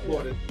from the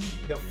pre-orders.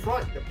 The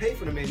front to pay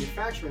for the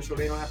manufacturing so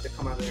they don't have to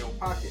come out of their own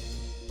pocket.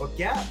 But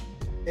Gap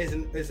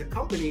is a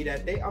company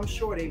that I'm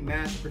sure they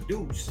mass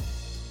produce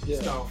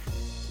stuff,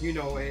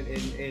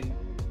 in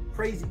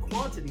crazy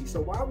quantity.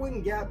 So why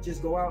wouldn't Gap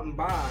just go out and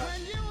buy,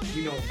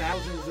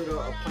 thousands of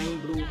a plain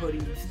blue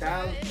hoodie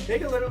style? They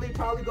could literally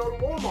probably go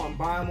to Walmart and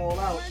buy them all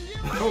out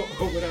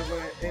or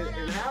whatever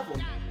and have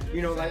them.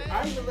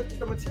 I even looked at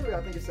the material.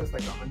 I think it says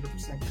like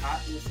 100%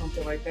 cotton or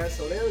something like that.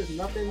 So there is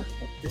nothing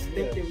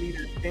distinctively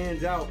that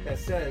stands out that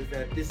says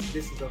that this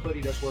is a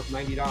hoodie that's worth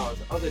 $90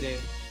 other than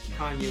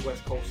Kanye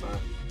West cosign.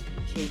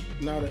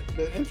 Now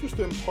the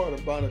interesting part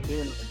about it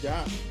being a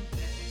Gap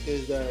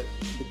is that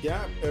the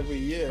Gap every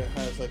year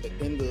has like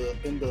an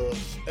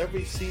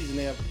every season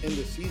they have end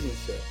of season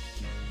set.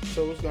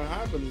 So what's gonna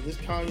happen is this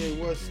Kanye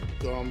West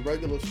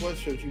regular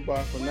sweatshirt you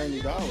buy for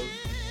 $90,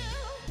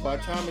 by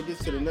the time it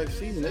gets to the next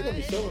season, they're gonna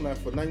be selling that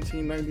for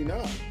 $19.99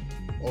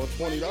 or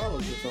 $20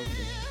 or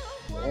something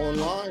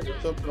online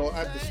or something, or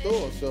at the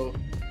store. So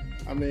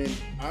I mean,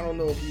 I don't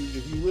know if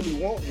you really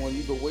want one,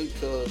 you can wait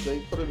till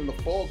they put it in the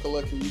fall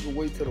collection. You can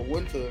wait till the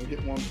winter and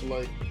get one for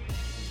like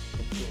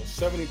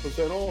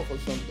 70% off or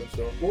something.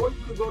 So, or you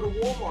could go to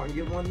Walmart and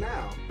get one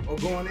now, or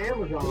go on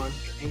Amazon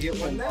and get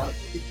one now.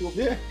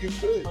 Yeah, you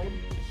could.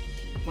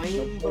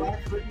 Plain black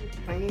hoodie,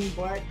 plain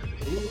black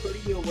blue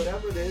hoodie, or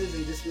whatever it is,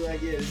 and just be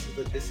like, yeah,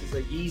 this is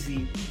a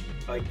Yeezy,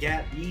 a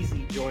Gap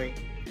Yeezy joint,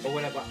 or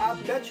whatever. I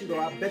bet you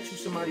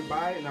somebody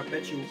buy it, and I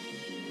bet you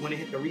when it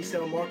hit the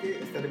resale market,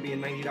 instead of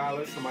being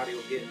 $90, somebody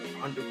will get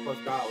 $100+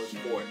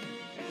 for it.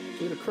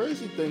 See, the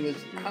crazy thing is,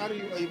 how do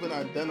you even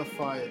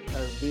identify it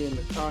as being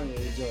the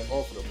Kanye joint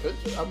off of the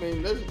picture? I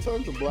mean, there's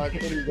tons of black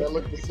hoodies that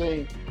look the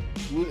same,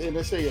 and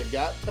they say a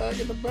Gap tag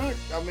in the back.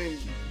 I mean,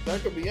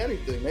 that could be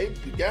anything.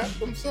 The Gap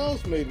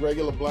themselves made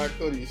regular black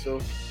hoodies, so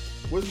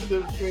what's the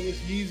difference between this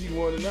Yeezy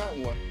one and that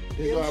one?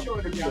 I'm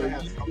sure they gotta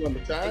have something on the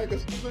tag or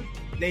something?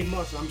 They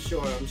must. I'm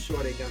sure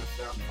they're gonna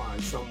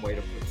find some way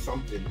to put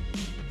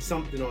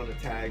something on the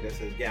tag that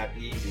says Gap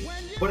Yeezy.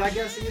 But I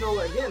guess,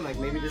 again, like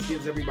maybe this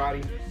gives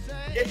everybody,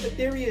 if the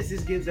theory is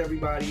this gives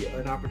everybody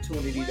an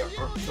opportunity to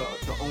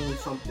own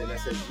something that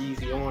says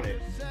Yeezy on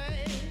it,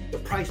 the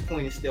price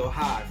point is still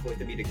high for it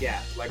to be the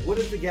Gap. Like, what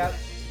is the Gap?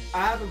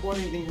 I haven't bought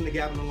anything from the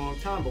Gap in a long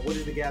time, but what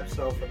does the Gap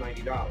sell for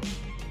 $90?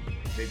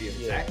 Maybe a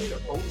jacket or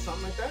coat or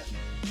something like that?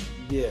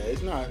 Yeah,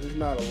 it's not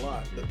a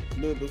lot.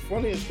 The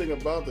funniest thing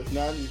about this,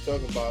 now that you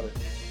talk about it,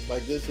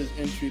 like this is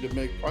entry to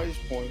make price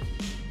points.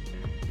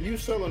 you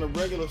selling a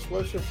regular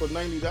sweatshirt for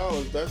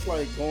 $90. That's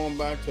like going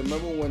back to,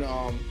 remember when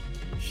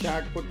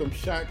Shaq put them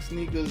Shaq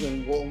sneakers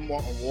in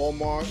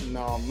Walmart, and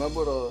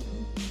remember the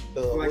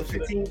for like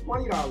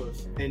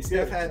 $15-$20, and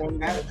Steph had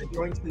the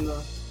joints in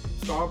the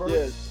Starburst.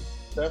 Yeah,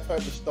 Steph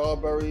had the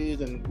Starberries,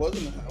 and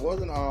wasn't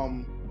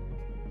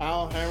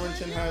Al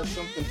Harrington had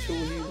something too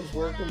he was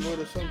working with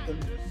or something.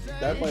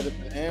 That might have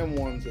been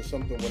M1s or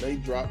something when they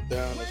dropped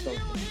down or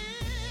something.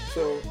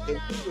 So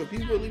if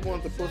he really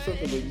wanted to put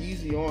something with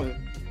Yeezy on it,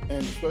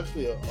 and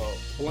especially a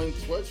blank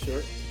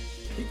sweatshirt,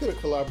 he could have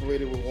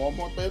collaborated with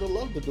Walmart. They'd have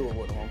loved to do it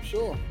with him, I'm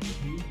sure.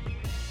 Mm-hmm.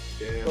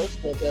 Yeah.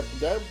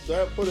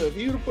 That put it, if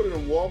you would have put it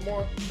in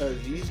Walmart as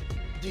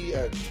Yeezy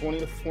at $20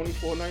 to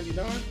 $24.99,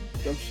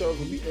 them shelves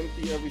would be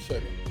empty every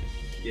second.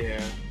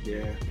 Yeah.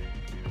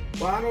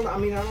 Well, I don't know.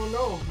 I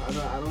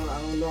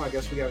don't know. I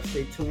guess we got to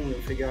stay tuned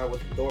and figure out what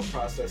the thought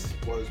process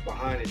was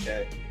behind it.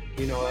 That,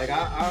 like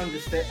I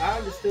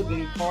understood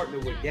when he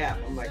partnered with Gap.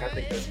 I'm like, I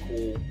think that's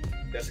cool.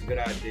 That's a good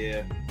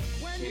idea.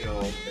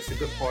 It's a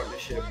good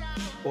partnership.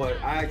 But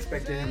I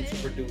expected him to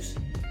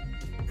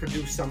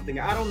produce something.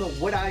 I don't know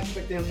what I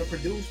expected him to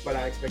produce, but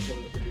I expected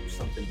him to produce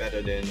something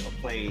better than a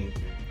plain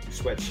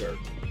sweatshirt.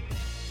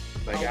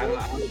 Like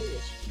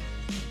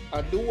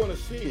I do want to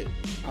see it.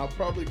 I'll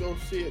probably go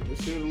see it to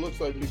see what it looks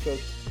like,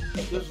 because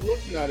just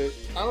looking at it,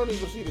 I don't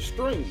even see the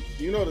strings.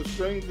 The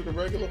strings of the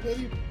regular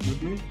hoodie?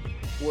 Mm-hmm.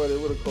 What it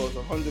would have cost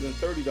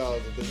 $130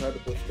 if they had to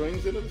put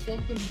strings in it or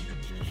something.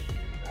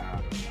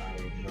 I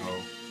don't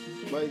know.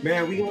 Like,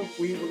 man,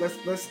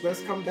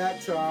 let's come back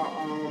to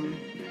our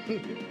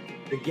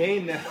the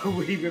game that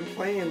we've been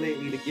playing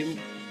lately. To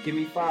give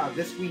me 5.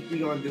 This week we're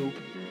gonna do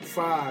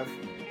 5.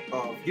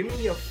 Give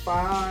me a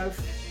 5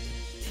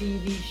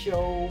 TV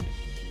show,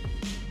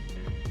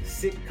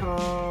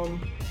 sitcom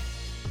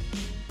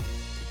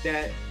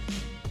that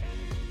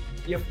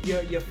your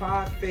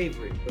 5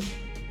 favorite.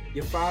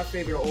 Your 5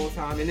 favorite of all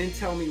time, and then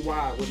tell me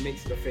why. What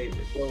makes it a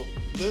favorite? Well,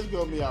 this is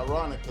gonna be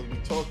ironic because we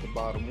talked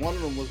about them. One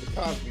of them was the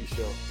Cosby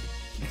Show.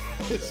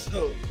 Okay.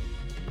 So,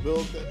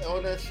 Bill,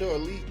 on that show,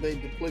 at least they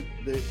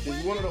depicted.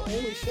 It's one of the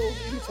only shows,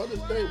 even to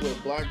this day, where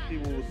black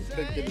people were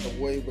depicted in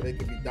a way where they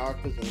could be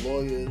doctors and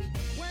lawyers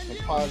in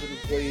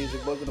positive ways.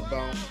 It wasn't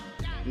about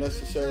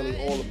necessarily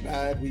all the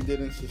bad we did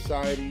in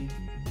society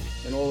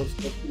and all this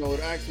stuff. It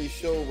actually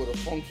showed what a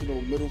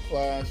functional middle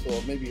class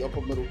or maybe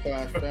upper middle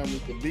class family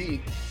could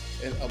be.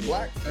 And a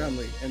black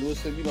family, and it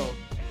was,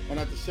 and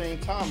at the same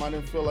time, I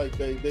didn't feel like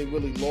they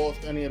really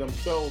lost any of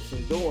themselves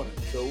in doing it.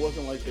 So it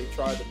wasn't like they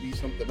tried to be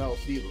something else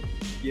either.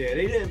 Yeah,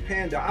 they didn't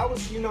pander. I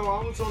was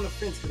on the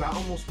fence because I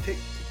almost picked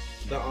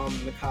the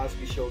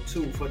Cosby Show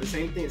too for the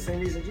same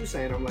reason you're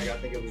saying. I'm like, I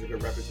think it was a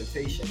good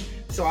representation.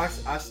 So I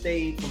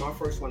stayed for my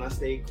first one. I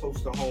stayed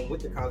close to home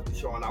with the Cosby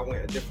Show, and I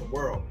went A Different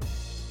World.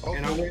 Okay.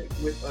 And I went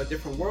with A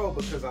Different World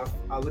because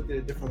I looked at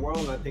A Different World,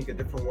 and I think A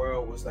Different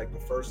World was like the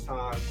first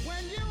time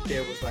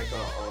there was like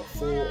a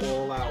full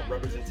all-out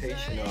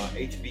representation of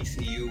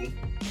HBCU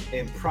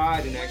and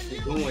pride in actually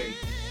going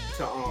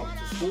to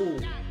school.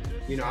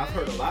 I've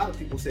heard a lot of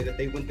people say that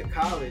they went to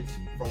college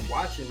from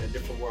watching A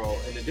Different World,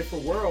 and A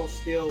Different World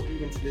still,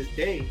 even to this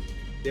day,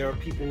 there are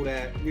people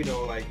that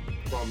like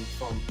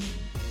from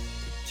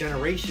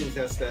generations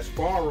that's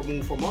far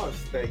removed from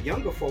us, that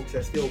younger folks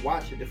that still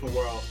watch A Different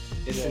World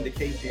in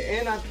syndication.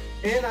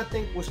 And I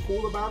think what's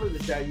cool about it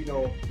is that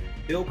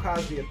Bill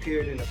Cosby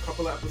appeared in a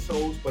couple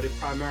episodes, but it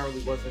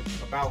primarily wasn't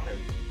about him.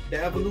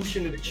 The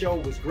evolution of the show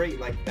was great.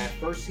 Like that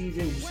first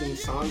season, you seen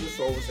Sandra,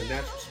 so it was a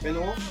natural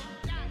spinoff.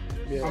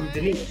 Yeah.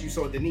 Denise, you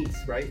saw Denise,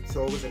 right?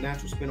 So it was a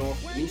natural spinoff.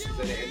 Denise was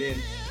in it, and then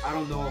I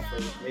don't know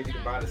if maybe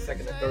by the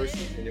second or third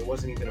season, it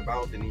wasn't even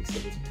about Denise.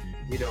 It was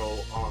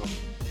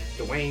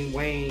Dwayne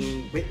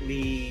Wayne,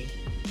 Whitley,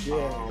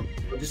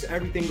 just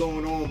everything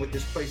going on with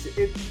this place.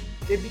 It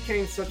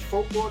became such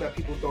folklore that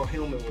people thought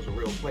Hillman was a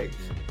real place.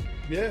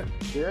 Yeah.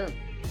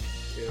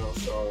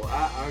 So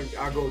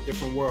I go A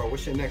Different World.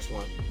 What's your next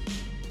one?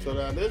 So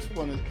now this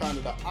one is kind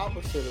of the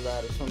opposite of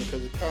that or something,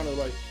 because it's kind of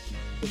like,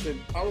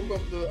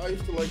 I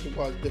used to like to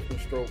watch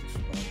Different Strokes.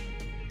 Man.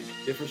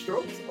 Different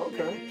Strokes?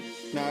 Okay.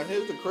 Now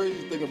here's the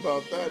crazy thing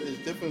about that is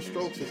Different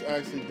Strokes is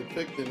actually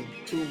depicting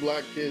 2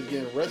 black kids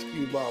getting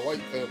rescued by a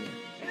white family.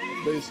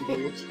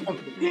 Basically, it's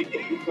something.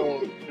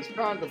 So it's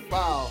kind of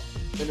foul,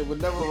 and it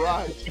would never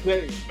rise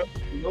today.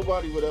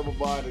 Nobody would ever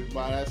buy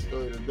that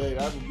story today.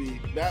 That'd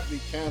be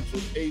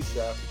canceled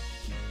ASAP.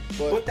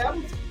 But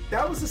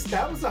that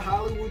was a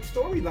Hollywood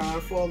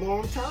storyline for a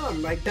long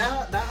time. Like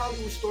that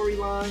Hollywood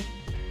storyline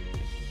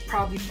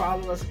probably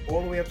followed us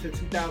all the way up to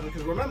 2000.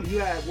 Because remember, you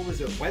had, what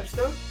was it,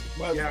 Webster?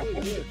 Yeah,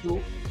 Webster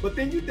too. But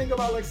then you think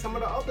about like some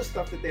of the other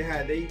stuff that they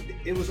had.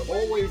 It was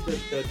always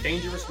the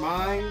Dangerous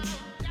Minds,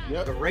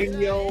 the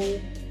radio,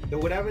 the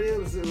whatever it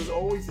was. It was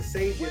always the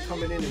savior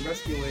coming in and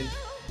rescuing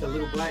the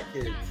little black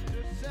kids.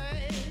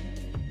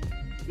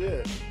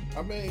 Yeah,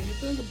 I mean, you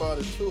think about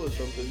it too, or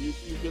something. You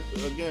get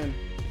again,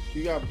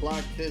 you got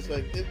black kids.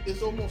 Like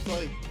it's almost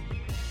like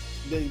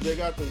they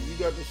got to you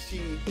got to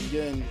see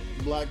again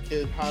black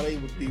kids how they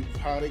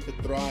could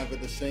thrive in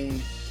the same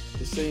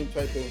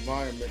type of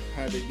environment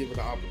had they given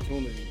the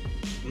opportunity.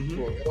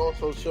 Mm-hmm. It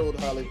also showed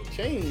how they could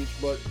change,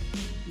 but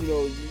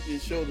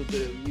it showed that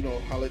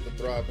how they could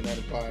thrive in that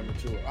environment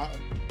too.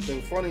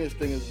 The funniest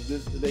thing is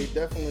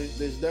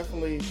there's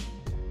definitely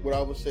what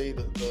I would say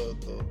the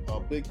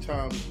big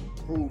time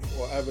proof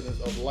or evidence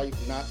of life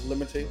not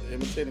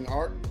imitating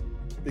art,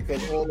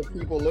 because all the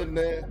people in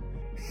there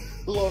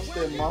lost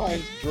their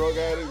minds, drug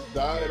addicts,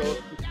 died, all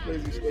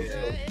crazy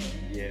stuff.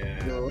 Yeah.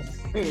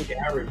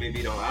 Garrett,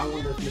 maybe I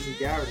wonder if Mrs.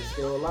 Garrett is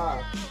still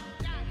alive.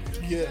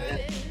 Yeah.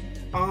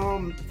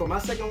 For my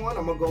second one,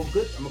 I'm gonna go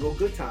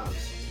Good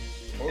Times.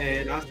 Okay.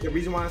 And the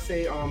reason why I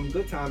say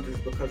Good Times is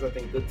because I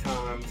think Good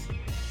Times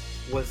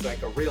was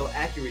like a real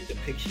accurate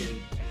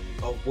depiction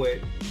of what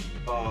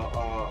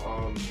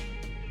I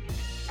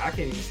can't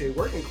even say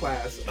working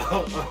class.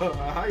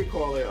 How you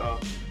call it?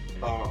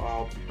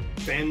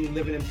 Family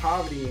living in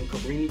poverty in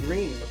Cabrini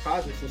Green in the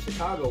projects in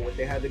Chicago, what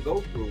they had to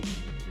go through.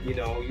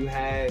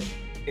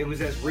 It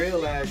was as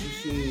real as you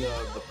seen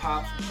the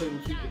pops who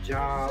couldn't keep a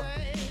job,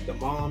 the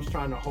moms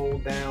trying to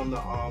hold down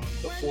the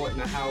fort in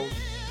the house,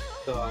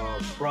 the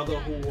brother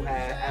who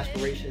had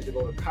aspirations to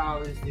go to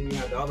college. Then you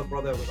had the other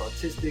brother that was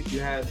autistic.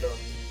 You had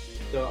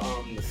the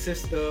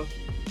sister,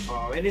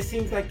 and it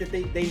seems like that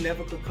they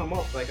never could come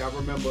up. Like I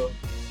remember,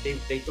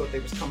 they thought they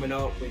was coming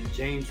up when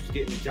James was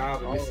getting a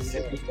job in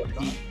Mississippi.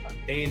 Yeah.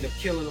 They ended up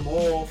killing him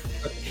off.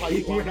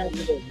 And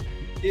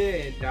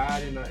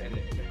died in a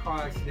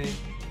car accident.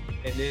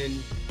 And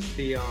then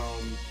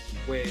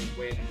when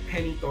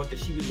Penny thought that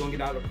she was gonna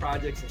get out of the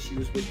projects and she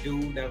was with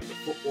dude that was a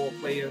football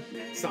player,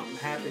 something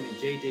happened and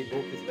JJ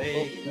broke his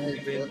leg.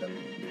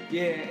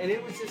 And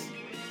it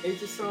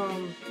just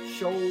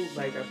showed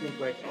like I think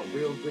like a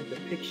real good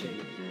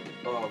depiction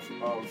of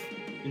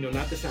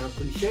not to sound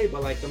cliche,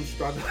 but like them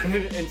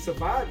struggling and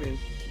surviving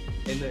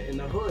in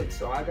the hood.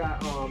 So I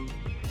got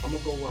I'm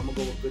gonna go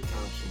with Good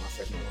Times for my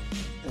second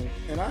one.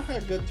 And I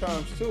had good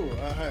times too.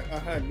 I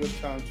had good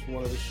times for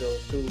one of the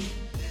shows too.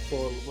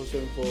 For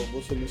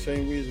the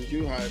same reasons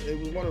you had. It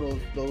was one of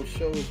those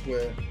shows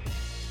where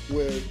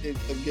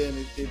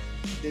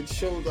it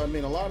shows. I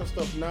mean, a lot of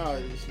stuff now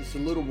it's a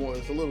little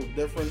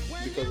different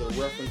because of the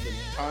reference and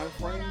time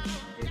frames.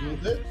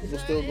 Mm-hmm. People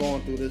still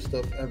going through this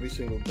stuff every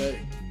single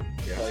day.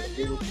 Yeah. Like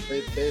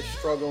they're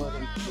struggling,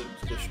 and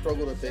the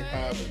struggle that they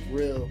have is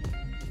real,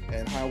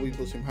 and how we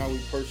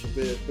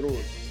persevere through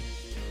it.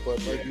 But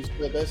like you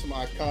said, there's some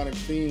iconic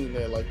scenes in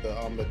there, like the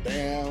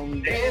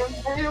damn.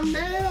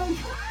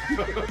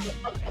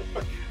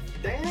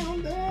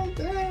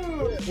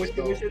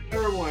 What's your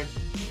third one?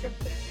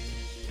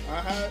 I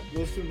had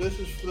this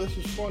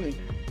is funny.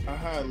 I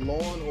had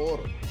Law and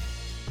Order.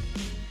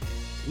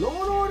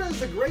 Law and Order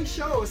is a great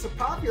show. It's a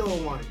popular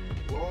one.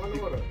 Law and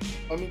Order.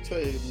 Let me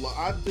tell you,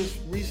 I just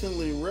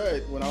recently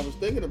read when I was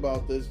thinking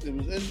about this. It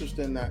was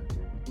interesting that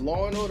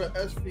Law and Order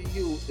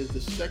SVU is the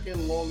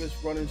second longest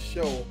running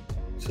show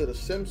to The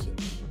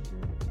Simpsons.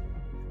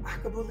 I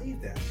could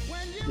believe that.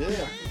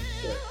 Yeah.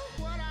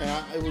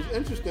 And it was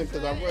interesting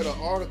because I read an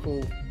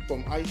article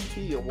from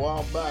Ice-T a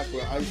while back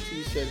where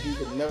Ice-T said he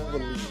would never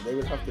leave. They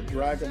would have to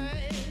drag him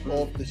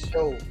off the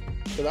show.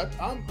 But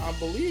I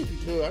believe he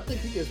do. I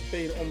think he gets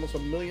paid almost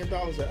 $1 million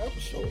an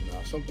episode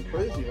now. Something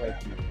crazy like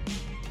that.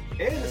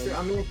 It's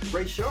a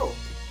great show.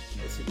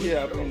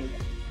 Show. I mean,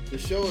 the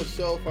show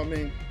itself, I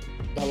mean,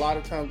 a lot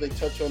of times they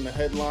touch on the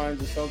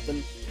headlines or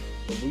something.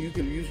 But you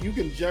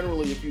can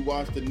generally, if you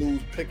watch the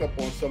news, pick up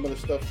on some of the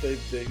stuff they're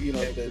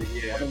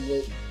running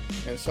with,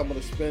 and some of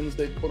the spins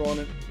they put on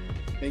it.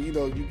 And you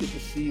get to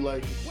see,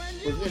 like,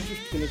 what's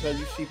interesting is how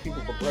you see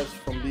people progress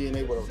from being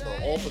able to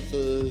the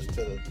officers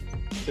to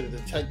the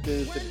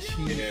detectives to the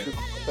chiefs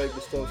type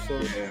of stuff. So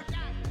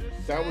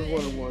that was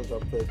one of the ones I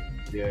picked.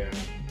 Yeah.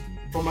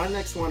 For my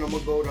next one, I'm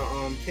gonna go to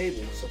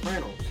Cable,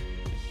 Sopranos.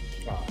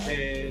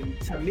 And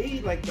to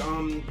me, like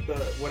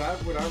what I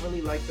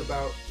really liked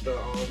about the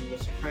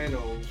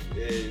Sopranos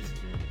is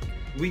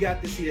we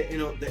got to see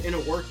the inner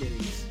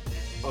workings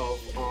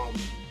of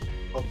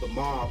the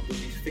mob through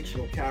these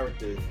fictional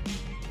characters,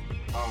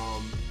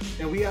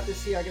 and we got to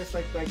see, I guess,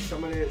 like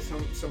some of their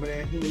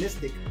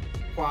humanistic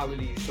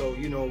qualities. So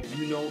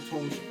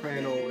Tony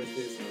Soprano is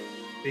this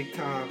big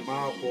time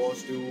mob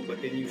boss dude,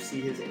 but then you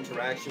see his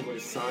interaction with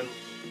his son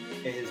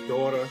and his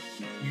daughter.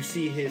 You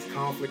see his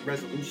conflict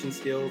resolution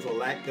skills or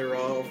lack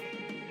thereof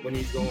when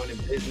he's going in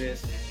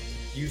business.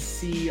 You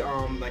see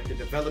like the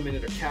development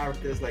of the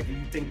characters. Like you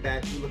think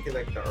back, you look at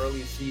like the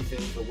earlier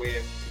seasons of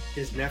where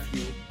his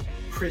nephew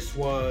Chris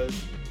was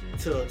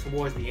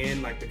towards the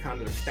end, like the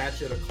kind of the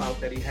stature, the clout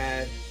that he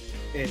had,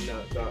 and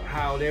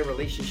how their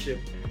relationship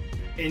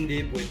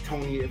ended with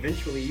Tony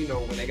eventually,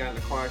 when they got in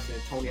the car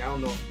accident. Tony, I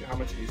don't know how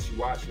much of this you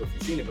watched or if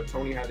you've seen it, but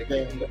Tony had to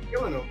end up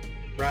killing him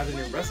rather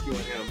than rescuing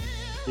him.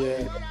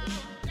 Yeah.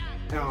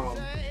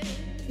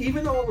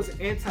 Even though it was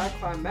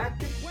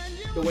anticlimactic,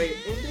 the way it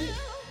ended,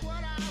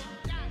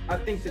 I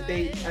think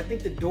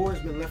the door's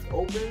been left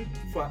open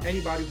for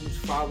anybody who's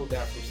followed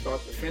that from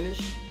start to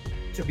finish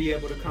to be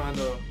able to kind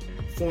of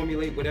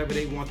formulate whatever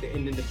they want the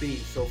ending to be.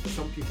 So for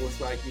some people, it's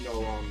like,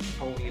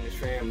 Tony and his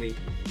family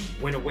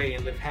went away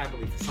and lived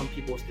happily. For some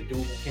people, it's the dude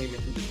who came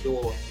in through the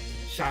door,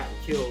 shot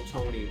and killed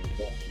Tony.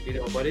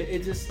 But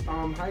it just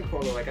high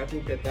caller. Like I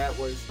think that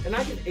was, and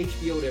I give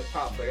HBO their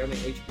props. Like I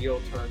think HBO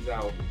turns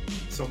out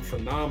some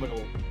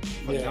phenomenal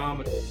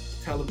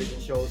television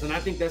shows, and I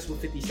think that's what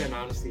 50 Cent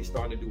honestly is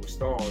starting to do with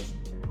Stars.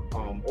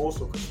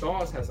 Also, because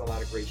Stars has a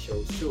lot of great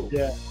shows too.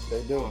 Yeah,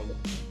 they do.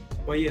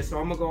 But yeah, so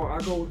I'll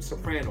go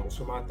Sopranos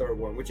for my third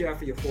one. What you have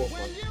for your fourth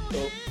one?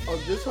 So,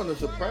 just on the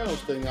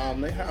Sopranos thing,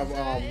 they have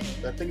I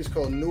think it's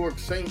called Newark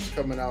Saints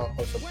coming out,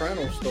 a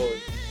Sopranos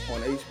story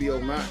on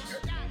HBO Max.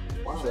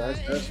 Wow. So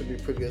that should be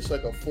pretty. It's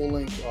like a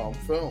full-length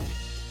film.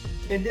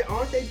 And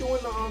aren't they doing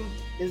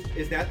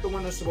is that the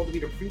one that's supposed to be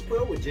the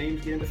prequel with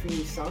James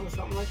Gandolfini's son or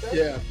something like that?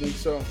 Yeah, I think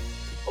so.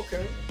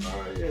 Okay.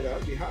 All right. Yeah,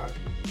 that'd be hot.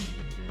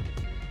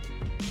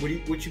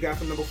 What you got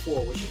for number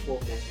 4? What's your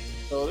fourth one?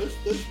 So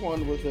this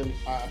one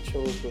I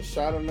chose the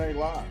Saturday Night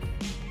Live.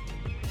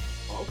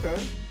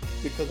 Okay.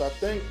 Because I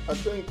think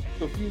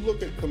if you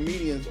look at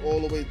comedians all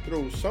the way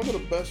through, some of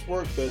the best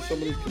work that some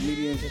of these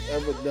comedians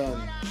have ever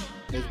done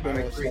has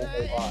been on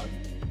Saturday Night Live.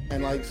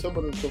 And like some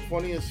of the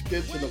funniest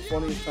skits and the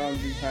funniest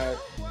times you've had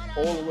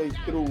all the way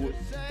through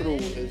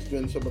has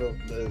been some of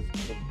the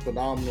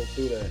phenomenal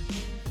through that.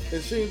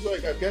 It seems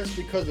like, I guess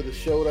because of the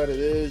show that it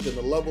is and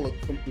the level of,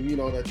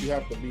 that you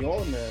have to be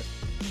on there,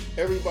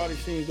 everybody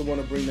seems to want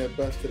to bring their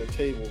best to the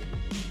table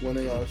when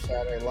they are on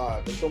Saturday Night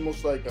Live. It's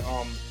almost like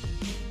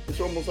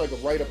a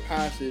rite of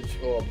passage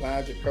or a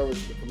badge of courage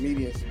for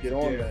comedians to get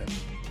on there.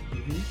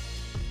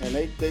 Mm-hmm. And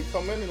they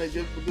come in and they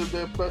did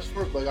their best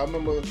work. Like I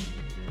remember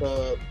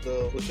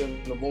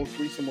within the most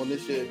recent one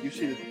this year. You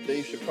see the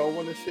Dave Chappelle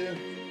one this year?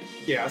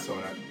 Yeah, I saw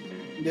that.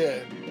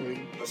 Yeah,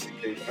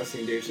 I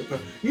seen Dave Chappelle.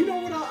 You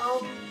know what?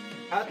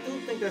 I do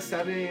think that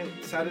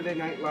Saturday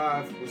Night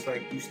Live was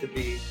like used to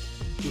be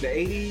through the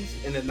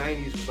 80s and the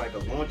 90s was like a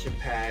launching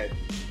pad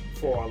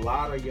for a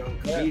lot of young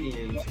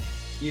comedians.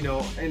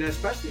 Yeah. And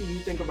especially you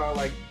think about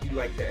like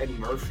the Eddie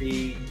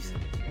Murphys,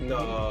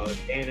 the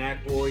Dan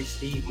Aykroyd,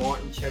 Steve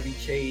Martin, Chevy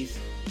Chase,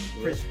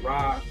 Chris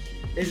Rock.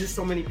 There's just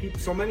so many people,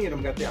 so many of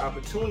them got their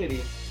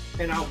opportunity.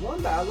 And I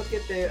wonder, I look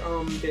at their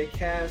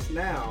cast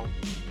now.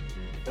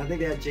 I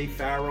think they had Jay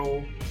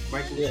Farrell,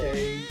 Michael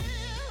Che,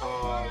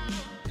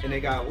 and they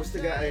got, what's the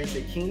guy? Is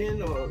it Kenan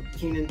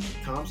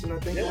Thompson, I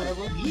think, or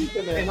whatever? He's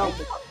been there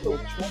for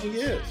 20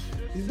 years.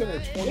 He's been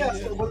there 20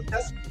 years. So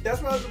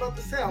that's what I was about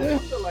to say. I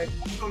wonder, like,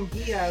 how come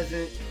he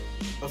hasn't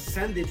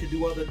ascended to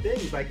do other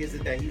things? Like, is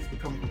it that he's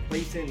become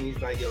complacent and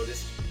he's like, yo,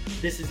 this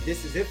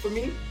is it for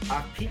me?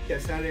 I peaked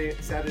at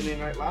Saturday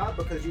Night Live,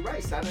 because you're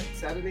right,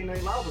 Saturday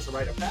Night Live was a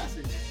rite of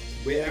passage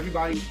where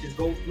everybody just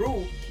go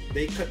through,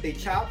 they cut their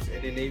chops,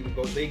 and then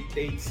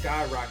they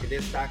skyrocket.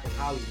 Their stock in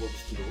Hollywood was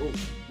through the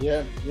roof.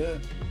 Yeah.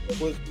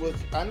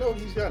 I know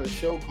he's got a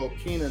show called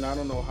Kenan. I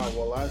don't know how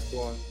well that's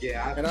doing.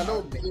 Yeah, I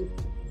know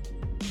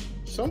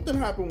something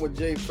happened with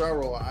Jay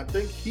Farrell. I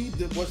think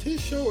was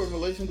his show in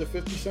relation to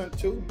 50 Cent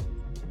too?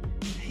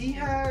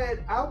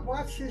 I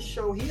watched his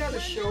show. He had a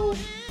show.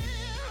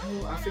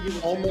 I forget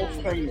what.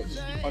 Almost Famous.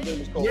 I think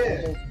it's called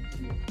Almost.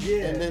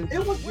 Yeah, and then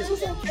it was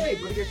okay,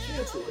 but it got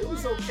canceled. It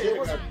was okay. It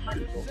wasn't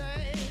critical.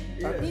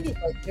 Yeah. I think it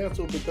got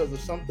canceled because of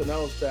something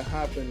else that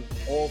happened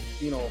off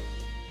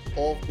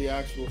the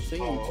actual scene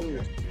too.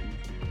 Okay.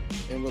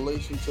 In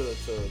relation to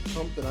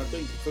something, I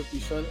think 50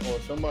 Cent or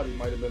somebody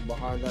might have been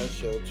behind that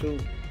show too.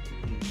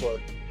 But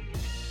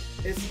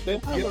they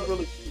haven't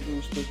really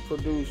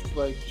produced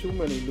like too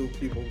many new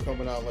people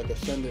coming out, like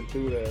ascending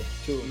through there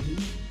too.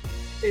 Mm-hmm.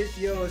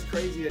 It's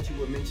crazy that you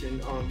would mention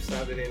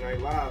Saturday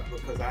Night Live,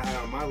 because I had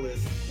on my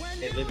list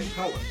In Living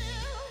Color.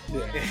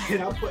 Yeah.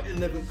 And I put In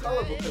Living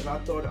Color because I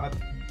thought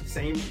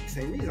same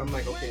reason. I'm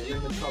like, okay,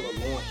 In Living Color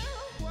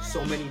launched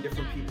so many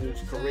different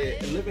people's career.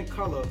 In Living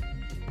Color,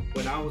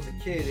 when I was a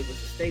kid, it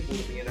was a staple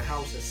to be in the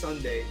house on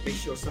Sunday. Make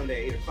sure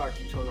Sunday at 8 o'clock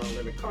you turn on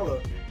Living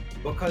Color,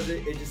 because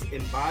it just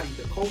embodied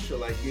the culture,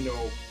 like,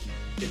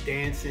 the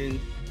dancing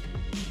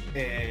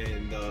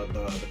and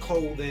the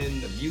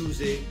clothing, the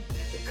music,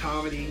 the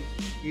comedy,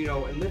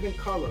 and Living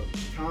Color,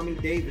 Tommy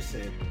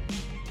Davidson,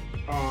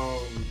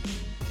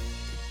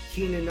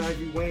 Keenen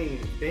Ivory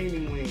Wayans,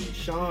 Damon Wayans,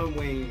 Shawn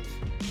Wayans,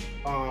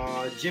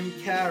 Jim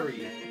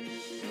Carrey,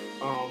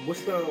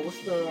 what's the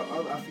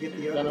other, I forget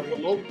the other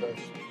Jennifer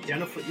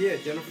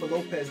Lopez. Jennifer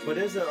Lopez, but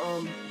there's a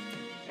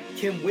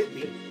Kim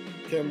Whitley,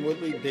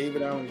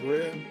 David Allen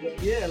Greer.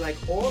 Yeah, like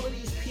all of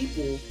these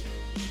people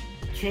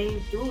came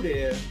through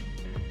there,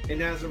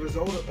 and as a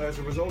result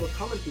of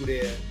coming through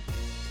there,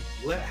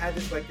 had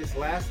this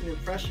lasting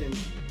impression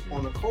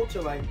on the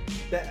culture. Like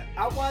that,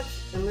 I watch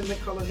In Living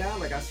Color now.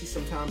 Like I see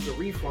sometimes the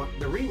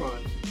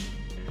reruns,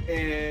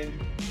 and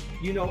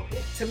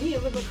to me,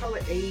 In Living Color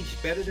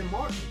aged better than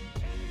Martin.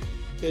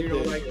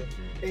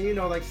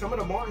 Like some of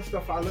the Martin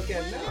stuff I look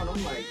at now, and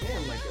I'm like,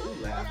 damn, like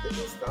we laughed at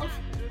this stuff.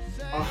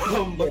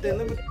 But then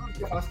Living Color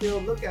stuff I still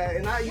look at,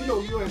 and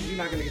you're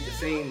not gonna get the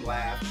same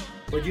laugh,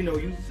 but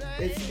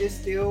it's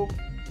still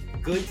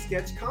good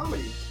sketch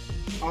comedy.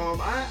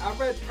 I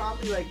read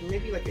probably like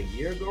maybe like a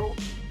year ago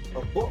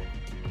a book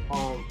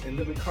in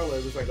Living Color.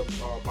 It was like a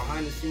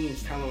behind the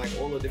scenes telling like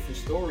all the different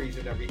stories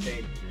and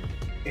everything.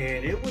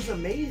 And it was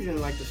amazing,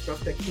 like the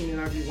stuff that Keenen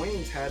Ivory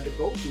Wayans had to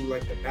go through,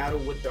 like the battle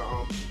with the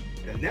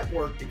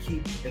network to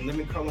keep In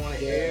Living Color on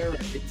the air. And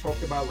they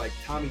talked about like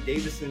Tommy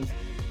Davidson's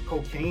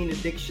cocaine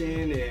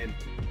addiction and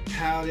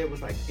how there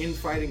was like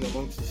infighting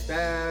amongst the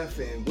staff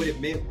and what it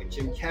meant with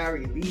Jim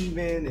Carrey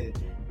leaving and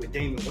with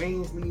Damon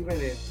Wayans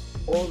leaving and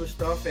all the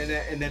stuff. And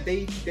that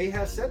they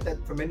have said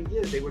that for many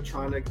years they were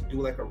trying to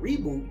do like a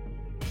reboot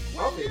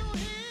of it.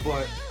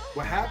 But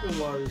what happened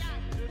was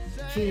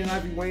Keenen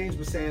Ivory Wayans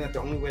was saying that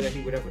the only way that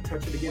he would ever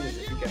touch it again is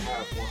if he could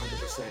have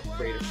 100%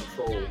 creative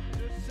control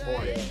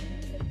on it.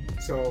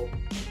 So,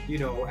 you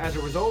know, as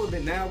a result of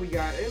it, now we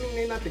got, I mean,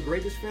 they're not the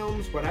greatest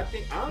films, but I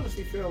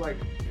honestly feel like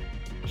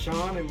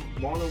Sean and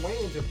Marlon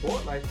Wayans have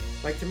brought,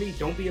 like to me,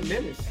 Don't Be a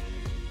Menace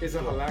is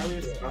a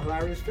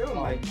hilarious film.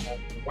 Like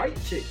White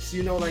Chicks,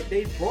 you know, like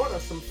they brought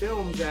us some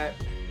films that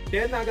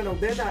they're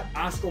not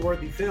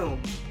Oscar-worthy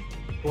films,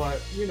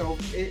 but you know,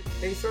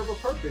 they serve a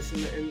purpose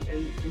in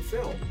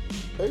film.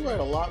 They write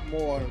a lot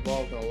more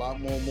involved in a lot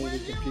more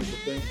movies than people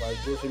think. Like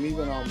this, and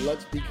even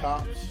Let's Be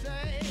Cops.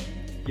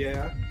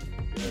 Yeah.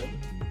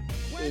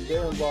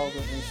 They're involved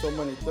in so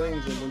many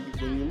things,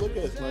 and when you look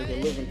at like A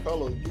Living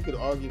Color, you could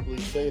arguably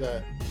say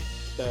that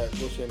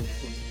listen,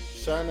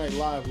 Saturday Night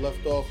Live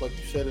left off, like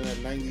you said, in that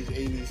 90s,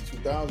 80s,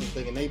 2000s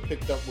thing, and they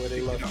picked up where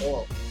they left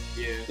off.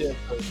 Yeah.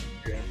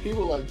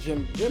 People like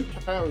Jim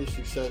Carrey's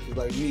success was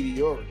like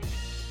meteoric.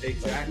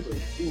 Exactly.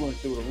 Like, he went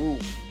through the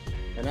roof,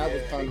 and that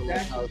was kind of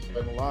like how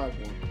Saturday Night Live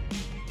went.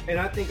 And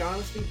I think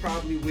honestly,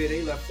 probably where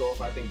they left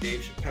off, I think Dave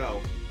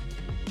Chappelle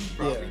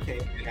probably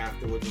came in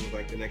afterwards and was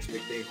like the next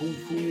big thing.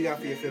 Who you got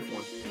for your fifth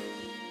one?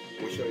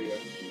 What show you got?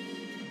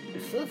 The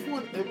fifth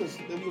one, it was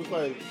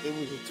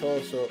a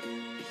toss up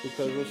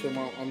because listen,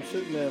 I'm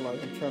sitting there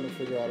like I'm trying to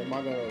figure out, am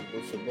I gonna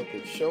look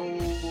at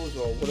shows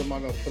or what am I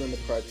gonna put in the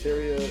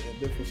criteria and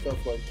different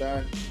stuff like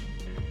that.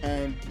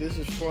 And this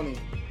is funny.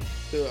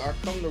 I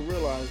come to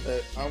realize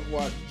that I've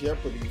watched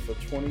Jeopardy for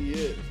 20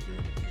 years.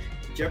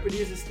 Jeopardy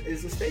is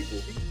a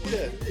staple.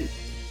 Yeah,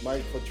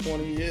 like for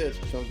 20 years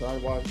or something, I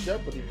watched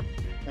Jeopardy.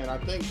 And I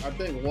think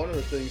one of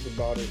the things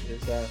about it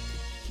is that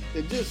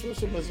it just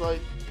was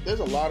like there's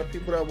a lot of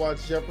people that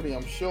watch Jeopardy,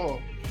 I'm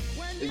sure.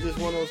 It's just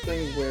one of those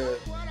things where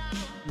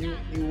you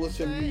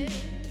listen,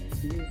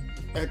 you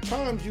at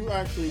times you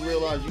actually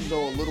realize you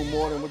know a little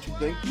more than what you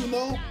think you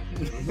know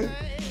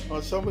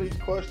on some of these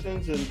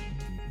questions. And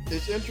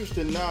it's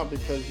interesting now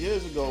because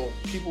years ago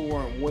people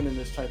weren't winning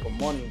this type of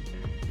money.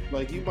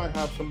 Like you might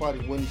have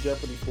somebody win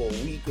Jeopardy for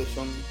a week or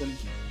something,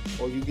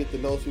 or you get to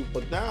know people.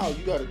 But now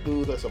you got a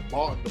dude that's the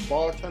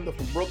bartender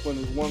from Brooklyn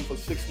is won for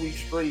 6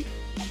 weeks straight,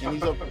 and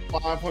he's up to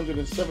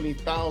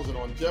 570,000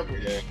 on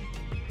Jeopardy. Yeah.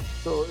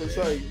 So it's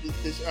like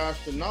it's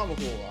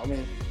astronomical. I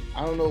mean,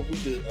 I don't know if we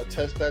could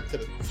attest that to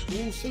the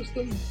school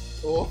system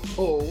or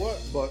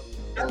what, but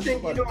I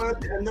think I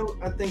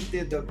think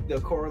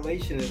the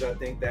correlation is I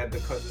think that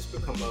because it's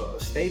become a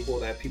staple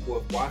that people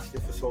have watched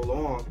it for so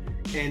long.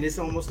 And it's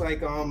almost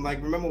like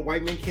remember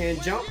White Men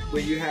Can't Jump,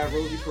 where you have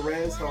Rosie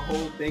Perez, her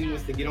whole thing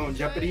was to get on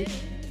Jeopardy.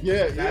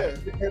 Yeah. There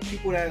are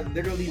people that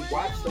literally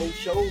watch those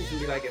shows and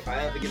be like, if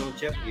I ever get on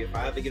Jeopardy, if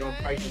I ever get on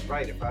Price is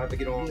Right, if I ever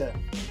get on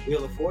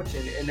Wheel of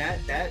Fortune, and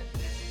that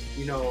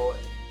you know,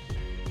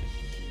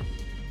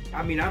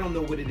 I mean, I don't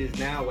know what it is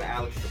now with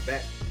Alex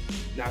Trebek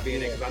not being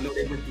there, because I know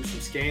they went through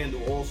some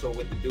scandal also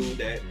with the dude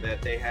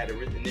that they had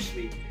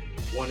initially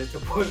wanted to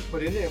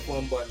put in there for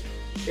him, but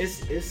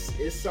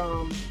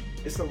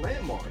it's a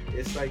landmark.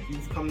 It's like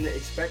you've come to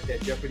expect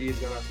that Jeopardy is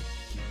gonna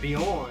be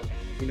on.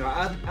 You know,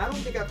 I don't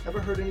think I've ever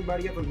heard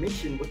anybody ever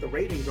mention what the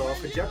ratings are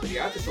for Jeopardy.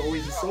 I just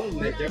always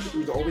assumed that Jeopardy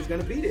is always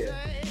gonna be there.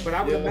 But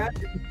I would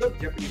imagine, look,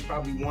 Jeopardy's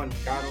probably won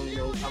God only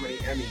knows how many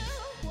Emmys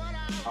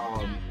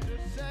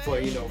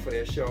for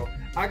their show.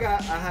 I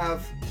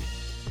have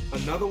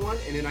another one,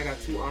 and then I got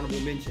two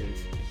honorable mentions.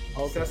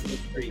 Sesame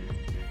Street.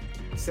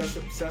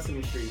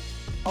 Sesame Street.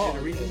 And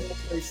the reason I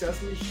say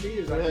Sesame Street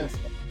is I think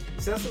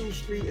Sesame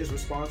Street is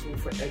responsible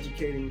for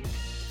educating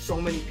so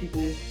many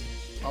people.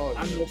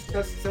 I know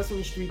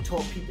Sesame Street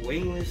taught people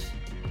English.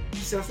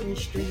 Sesame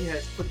Street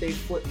has put their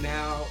foot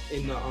now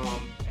in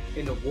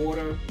the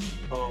water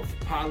of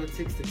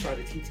politics to try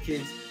to teach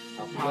kids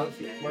how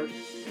politics works.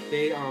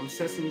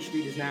 Sesame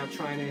Street is now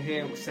trying to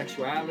handle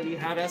sexuality.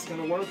 How that's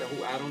gonna work,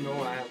 I don't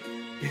know. I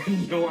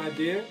have no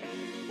idea.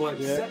 But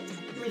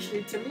Sesame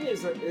Street to me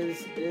is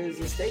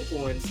a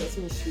staple, and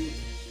Sesame Street,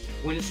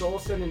 when it's all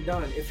said and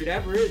done, if it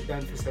ever is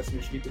done for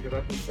Sesame Street, because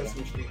I think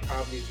Sesame Street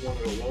probably is one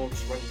of the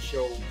longest running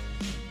shows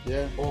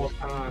all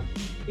time.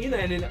 And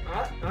then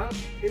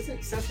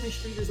isn't Sesame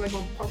Street is like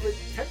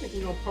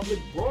technically on public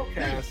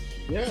broadcast,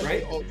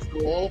 right?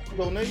 All for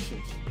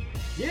donations.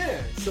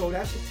 Yeah, so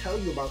that should tell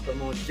you about the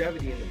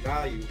longevity and the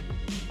value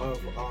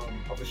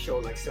of a show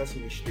like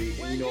Sesame Street.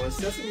 And you know, in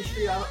Sesame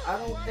Street, I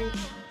don't think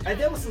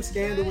there was some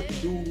scandal with the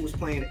dude who was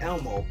playing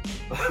Elmo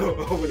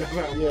or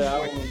whatever. Yeah,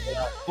 I remember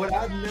that. But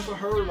I've never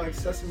heard like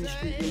Sesame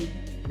Street really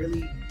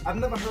really. I've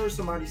never heard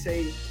somebody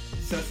say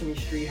Sesame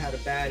Street had a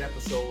bad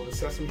episode or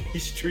Sesame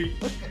Street,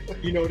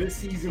 this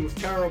season was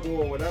terrible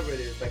or whatever it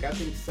is. Like I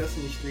think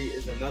Sesame Street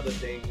is another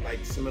thing,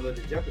 like similar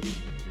to Jeopardy,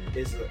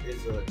 is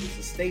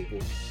a staple.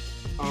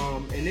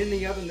 And then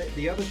the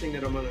other thing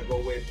that I'm gonna go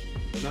with,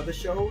 another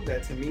show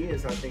that to me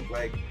is I think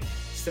like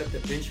set the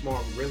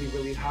benchmark really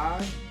really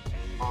high.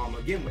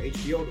 Again with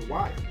HBO, The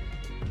Wire.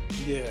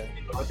 Yeah.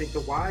 I think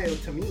The Wire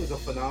to me was a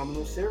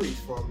phenomenal series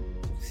from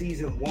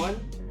season 1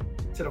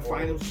 to the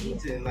final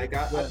season. Like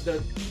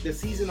the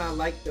season I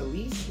liked the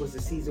least was the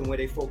season where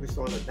they focused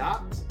on the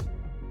docs.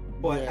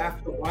 But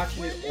after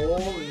watching it all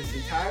in its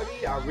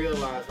entirety, I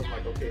realized I'm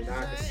like, okay, now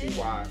I can see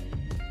why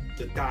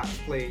the docs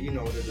play,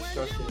 the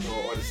discussion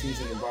or the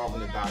season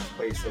involving the docs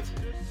play such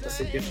a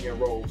significant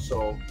role.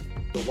 So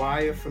The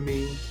Wire for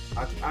me,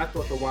 I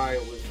thought The Wire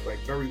was like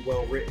very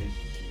well written.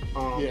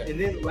 And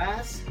then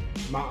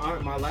my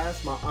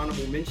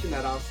honorable mention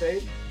that I'll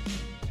say,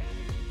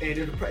 and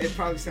it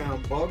probably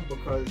sounds bugged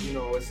because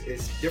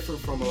it's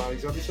different from a lot of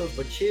these other shows,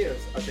 but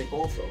Cheers, I think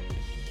also.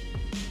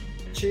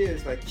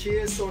 Cheers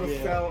sort of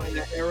fell in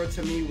that era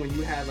to me when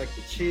you had like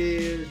the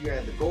Cheers, you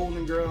had the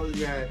Golden Girls,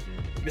 you had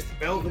Mr.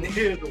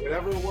 Belvedere or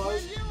whatever it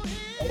was.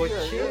 But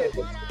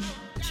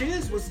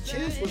Cheers was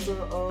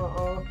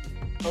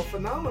a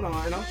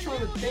phenomenon, and I'm trying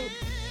to think.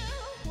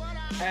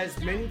 As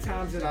many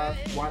times that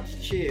I've watched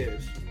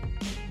Cheers,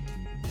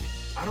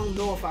 I don't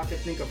know if I could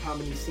think of how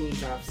many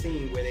scenes I've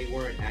seen where they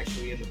weren't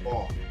actually in the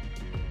bar.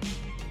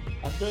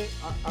 I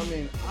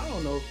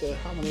don't know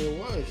how many it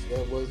was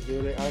that was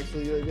there.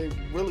 They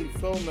really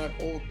filmed that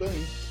whole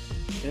thing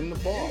in the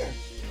bar. Yeah.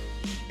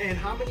 And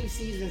how many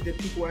seasons did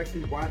people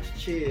actually watch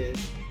Cheers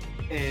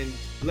and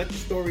let the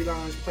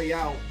storylines play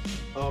out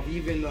of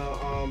even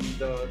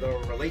the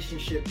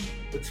relationship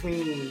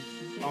between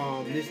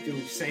this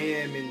dude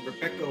Sam and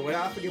Rebecca,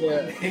 I forget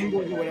what her name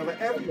was or whatever.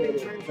 Everything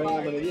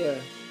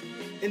transpired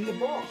in the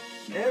bar.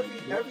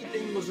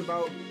 Everything was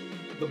about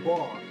the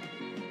bar,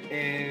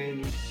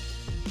 and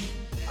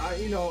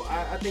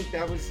I think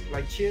that was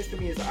like Cheers to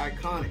me is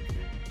iconic,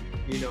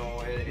 and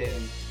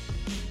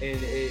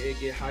it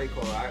get high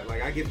call.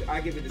 I give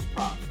it its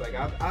props. Like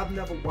I've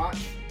never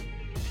watched.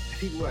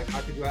 People like, how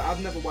could you? I've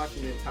never watched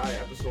an entire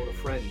episode of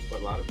Friends,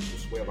 but a lot of people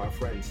swear by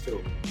Friends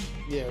too.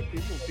 Yeah,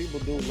 people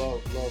do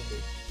love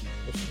it.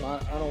 I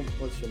don't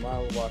watch it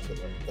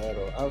like that.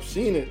 Or I've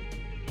seen it,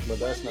 but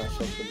that's not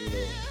something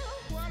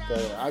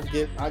that I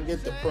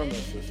get the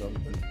premise or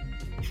something.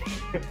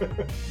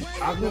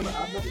 I've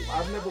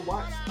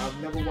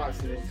never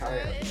watched an entire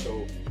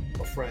episode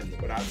of Friends,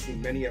 but I've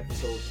seen many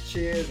episodes of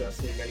Cheers. I've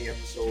seen many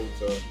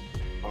episodes of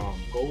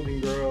Golden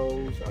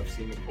Girls. I've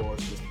seen, of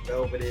course, Mr.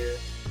 Belvedere.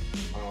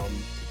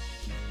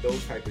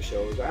 Those type of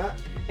shows. And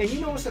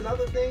it's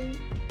another thing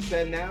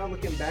that now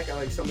looking back at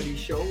like some of these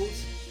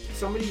shows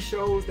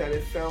that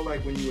it felt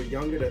like when you were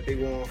younger that they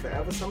were on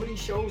forever. Some of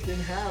these shows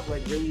didn't have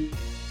like really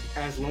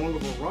as long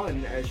of a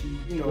run as as you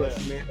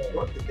may have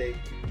thought that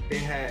they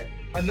had.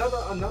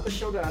 Another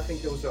show that I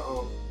think there was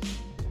a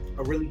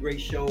really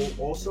great show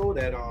also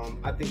that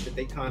I think that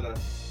they kind of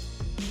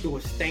threw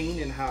a stain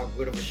in how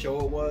good of a show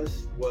it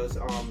was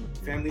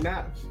Family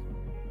Matters.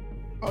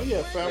 Oh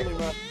yeah, Family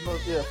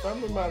Matters. Yeah,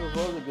 Family Matters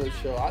was a good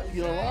show.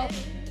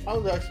 I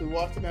was actually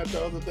watching that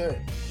the other day.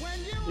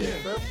 Yeah,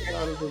 Family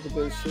Matters was a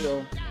good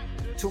show.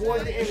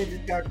 Towards the end, it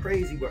just got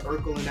crazy with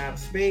Urkel in outer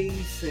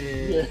space,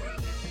 and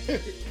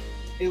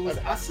it was.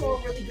 I saw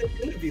a really good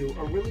interview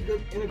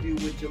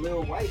with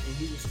Jaleel White, and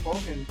he was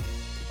talking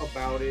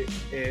about it.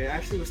 And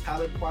actually, it was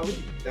Tyler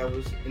Kweli that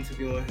was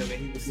interviewing him,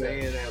 and he was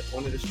saying that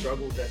one of the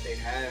struggles that they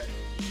had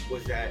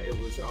was that it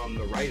was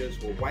the writers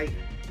were white.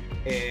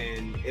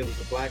 And it was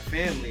a black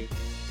family,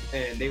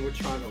 and they were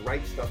trying to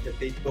write stuff that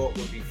they thought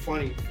would be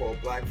funny for a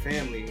black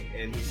family.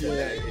 And he said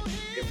that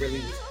it really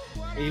was.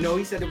 And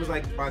he said it was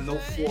like by no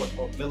fault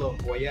of Miller and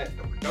Boyette,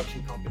 the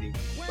production company,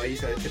 but he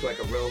said it took like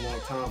a real long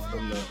time for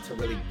them to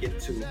really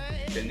get to the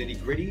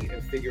nitty gritty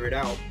and figure it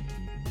out.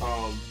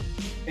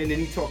 And then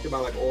he talked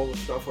about like all the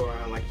stuff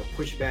around like the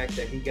pushback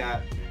that he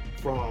got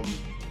from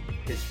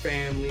his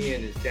family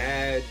and his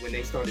dad when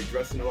they started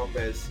dressing him up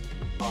as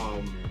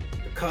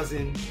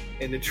cousin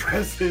and the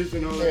dresses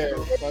and all that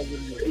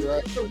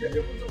stuff.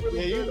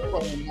 Yeah, you were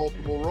playing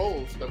multiple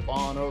roles.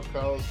 Stefan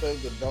Urkel,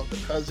 the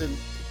cousin.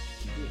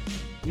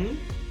 Hmm?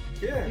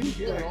 Yeah.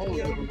 All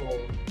different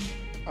roles.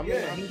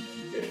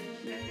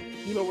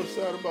 You know what's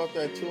sad about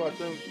that too? I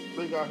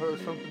think I heard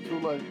something too,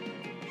 like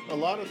a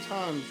lot of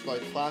times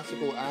like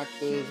classical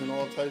actors and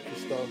all types of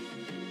stuff,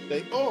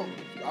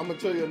 I'm gonna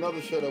tell you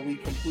another show that we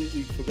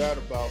completely forgot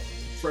about.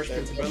 Fresh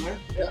Prince of Bel-Air?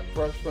 Yeah,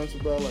 Fresh Prince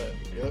of Bel-Air.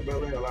 Yep.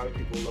 Bel-Air, a lot of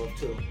people love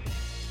too.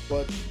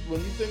 But when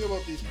you think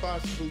about these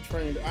classically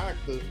trained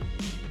actors,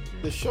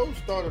 the show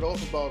started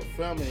off about a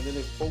family, and then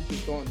it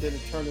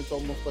turned into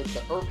almost like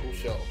the Urkel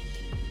show.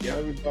 Yeah.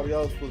 Everybody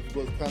else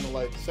was kind of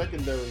like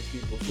secondary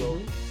people.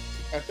 So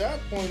at that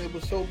point, it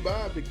was so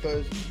bad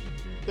because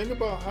think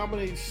about how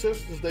many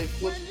sisters they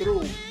flipped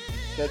through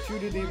that you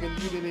didn't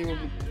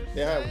even.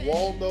 They had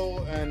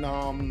Waldo and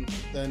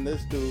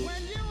this dude.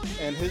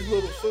 And his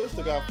little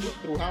sister got flipped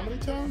through how many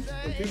times?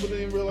 And people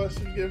didn't realize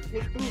she was getting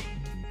flipped through.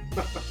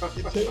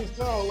 It changed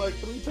out like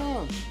 3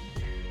 times.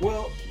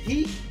 Well,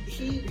 he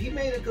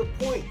made a good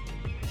point.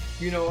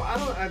 You know,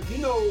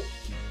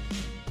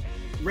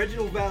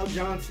 Reginald Val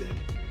Johnson.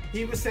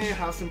 He was saying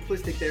how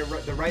simplistic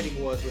the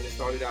writing was when it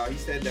started out. He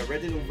said that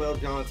Reginald Val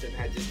Johnson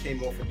had just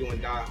came off of doing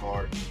Die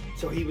Hard,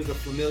 so he was a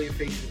familiar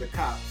face as a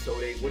cop. So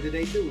what did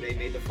they do? They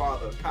made the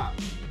father a cop.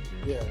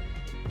 Yeah.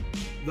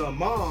 The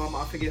mom,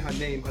 I forget her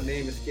name. Her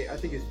name is, I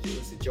think it's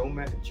Joe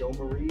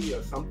Marie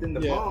or something.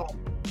 The mom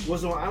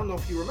was on, I don't know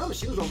if you remember,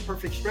 she was on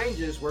Perfect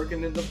Strangers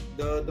working in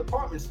the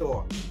department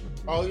store.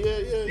 Oh, yeah.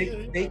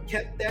 They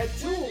kept that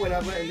too or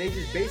whatever, and they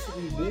just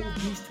basically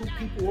moved these two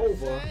people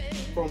over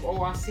from,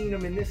 I seen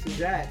them in this and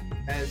that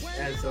as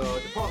a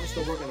department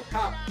store working a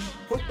cop,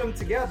 put them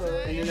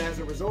together, and then as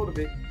a result of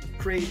it,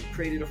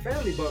 created a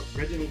family. But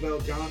Reginald Val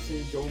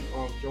Johnson,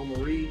 Joe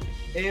Marie,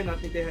 and I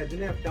think didn't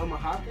they have Thelma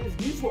Hopkins?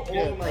 These were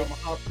all like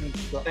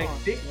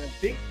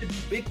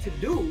big to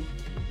do.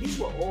 These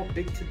were all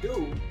big to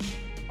do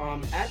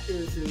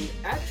actors and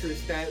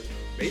actresses that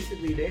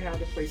basically they had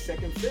to play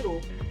second fiddle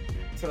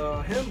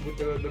to him with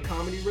the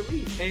comedy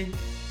relief. And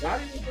I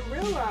didn't even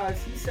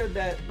realize he said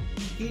that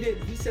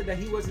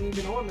he wasn't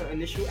even on the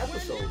initial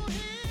episode.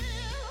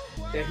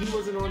 That he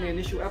wasn't on the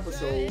initial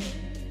episode,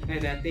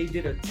 and that they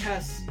did a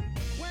test.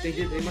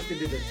 They must have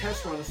did a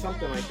test run or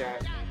something like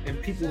that,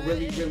 and people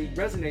really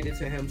resonated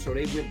to him, so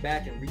they went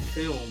back and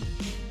refilmed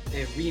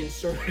and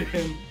reinserted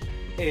him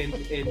in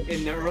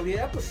the early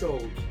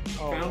episodes.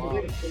 Found a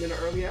way to put him in the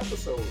early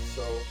episodes.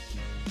 So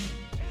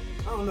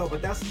I don't know,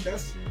 but that's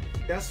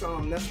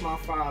my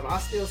 5. I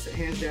still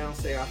hands down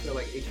say I feel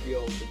like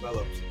HBO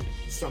develops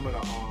some of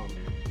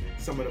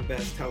the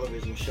best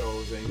television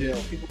shows, and you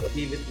know, people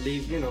leave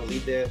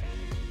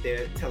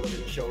their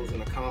television shows in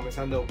the comments.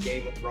 I know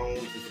Game of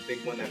Thrones is a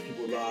big one that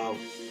people love.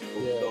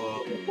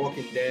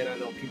 Walking Dead, I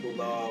know people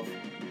love.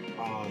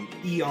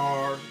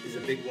 ER is a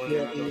big one.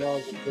 Yeah, ER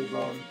is a big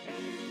one.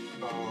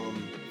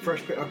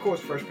 Fresh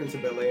Prince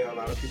of Bel-Air, a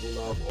lot of people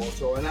love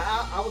also. And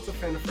I was a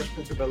fan of Fresh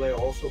Prince of Bel-Air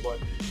also, but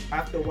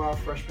after a while,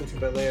 Fresh Prince of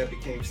Bel-Air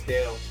became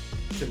stale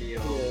to me.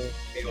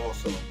 It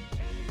also.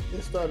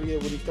 It started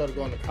when he started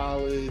going to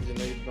college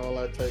and all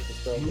that type of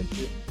stuff.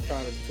 It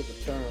kind of took a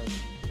turn.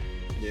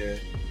 Yeah.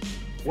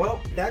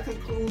 Well, that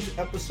concludes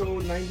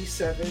episode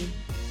 97.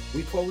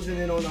 We closing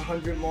in on the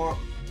 100 mark.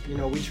 You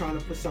know, we trying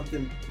to put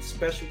something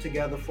special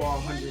together for our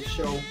 100th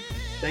show.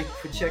 Thank you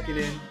for checking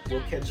in.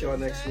 We'll catch y'all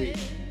next week.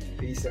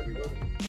 Peace, everybody.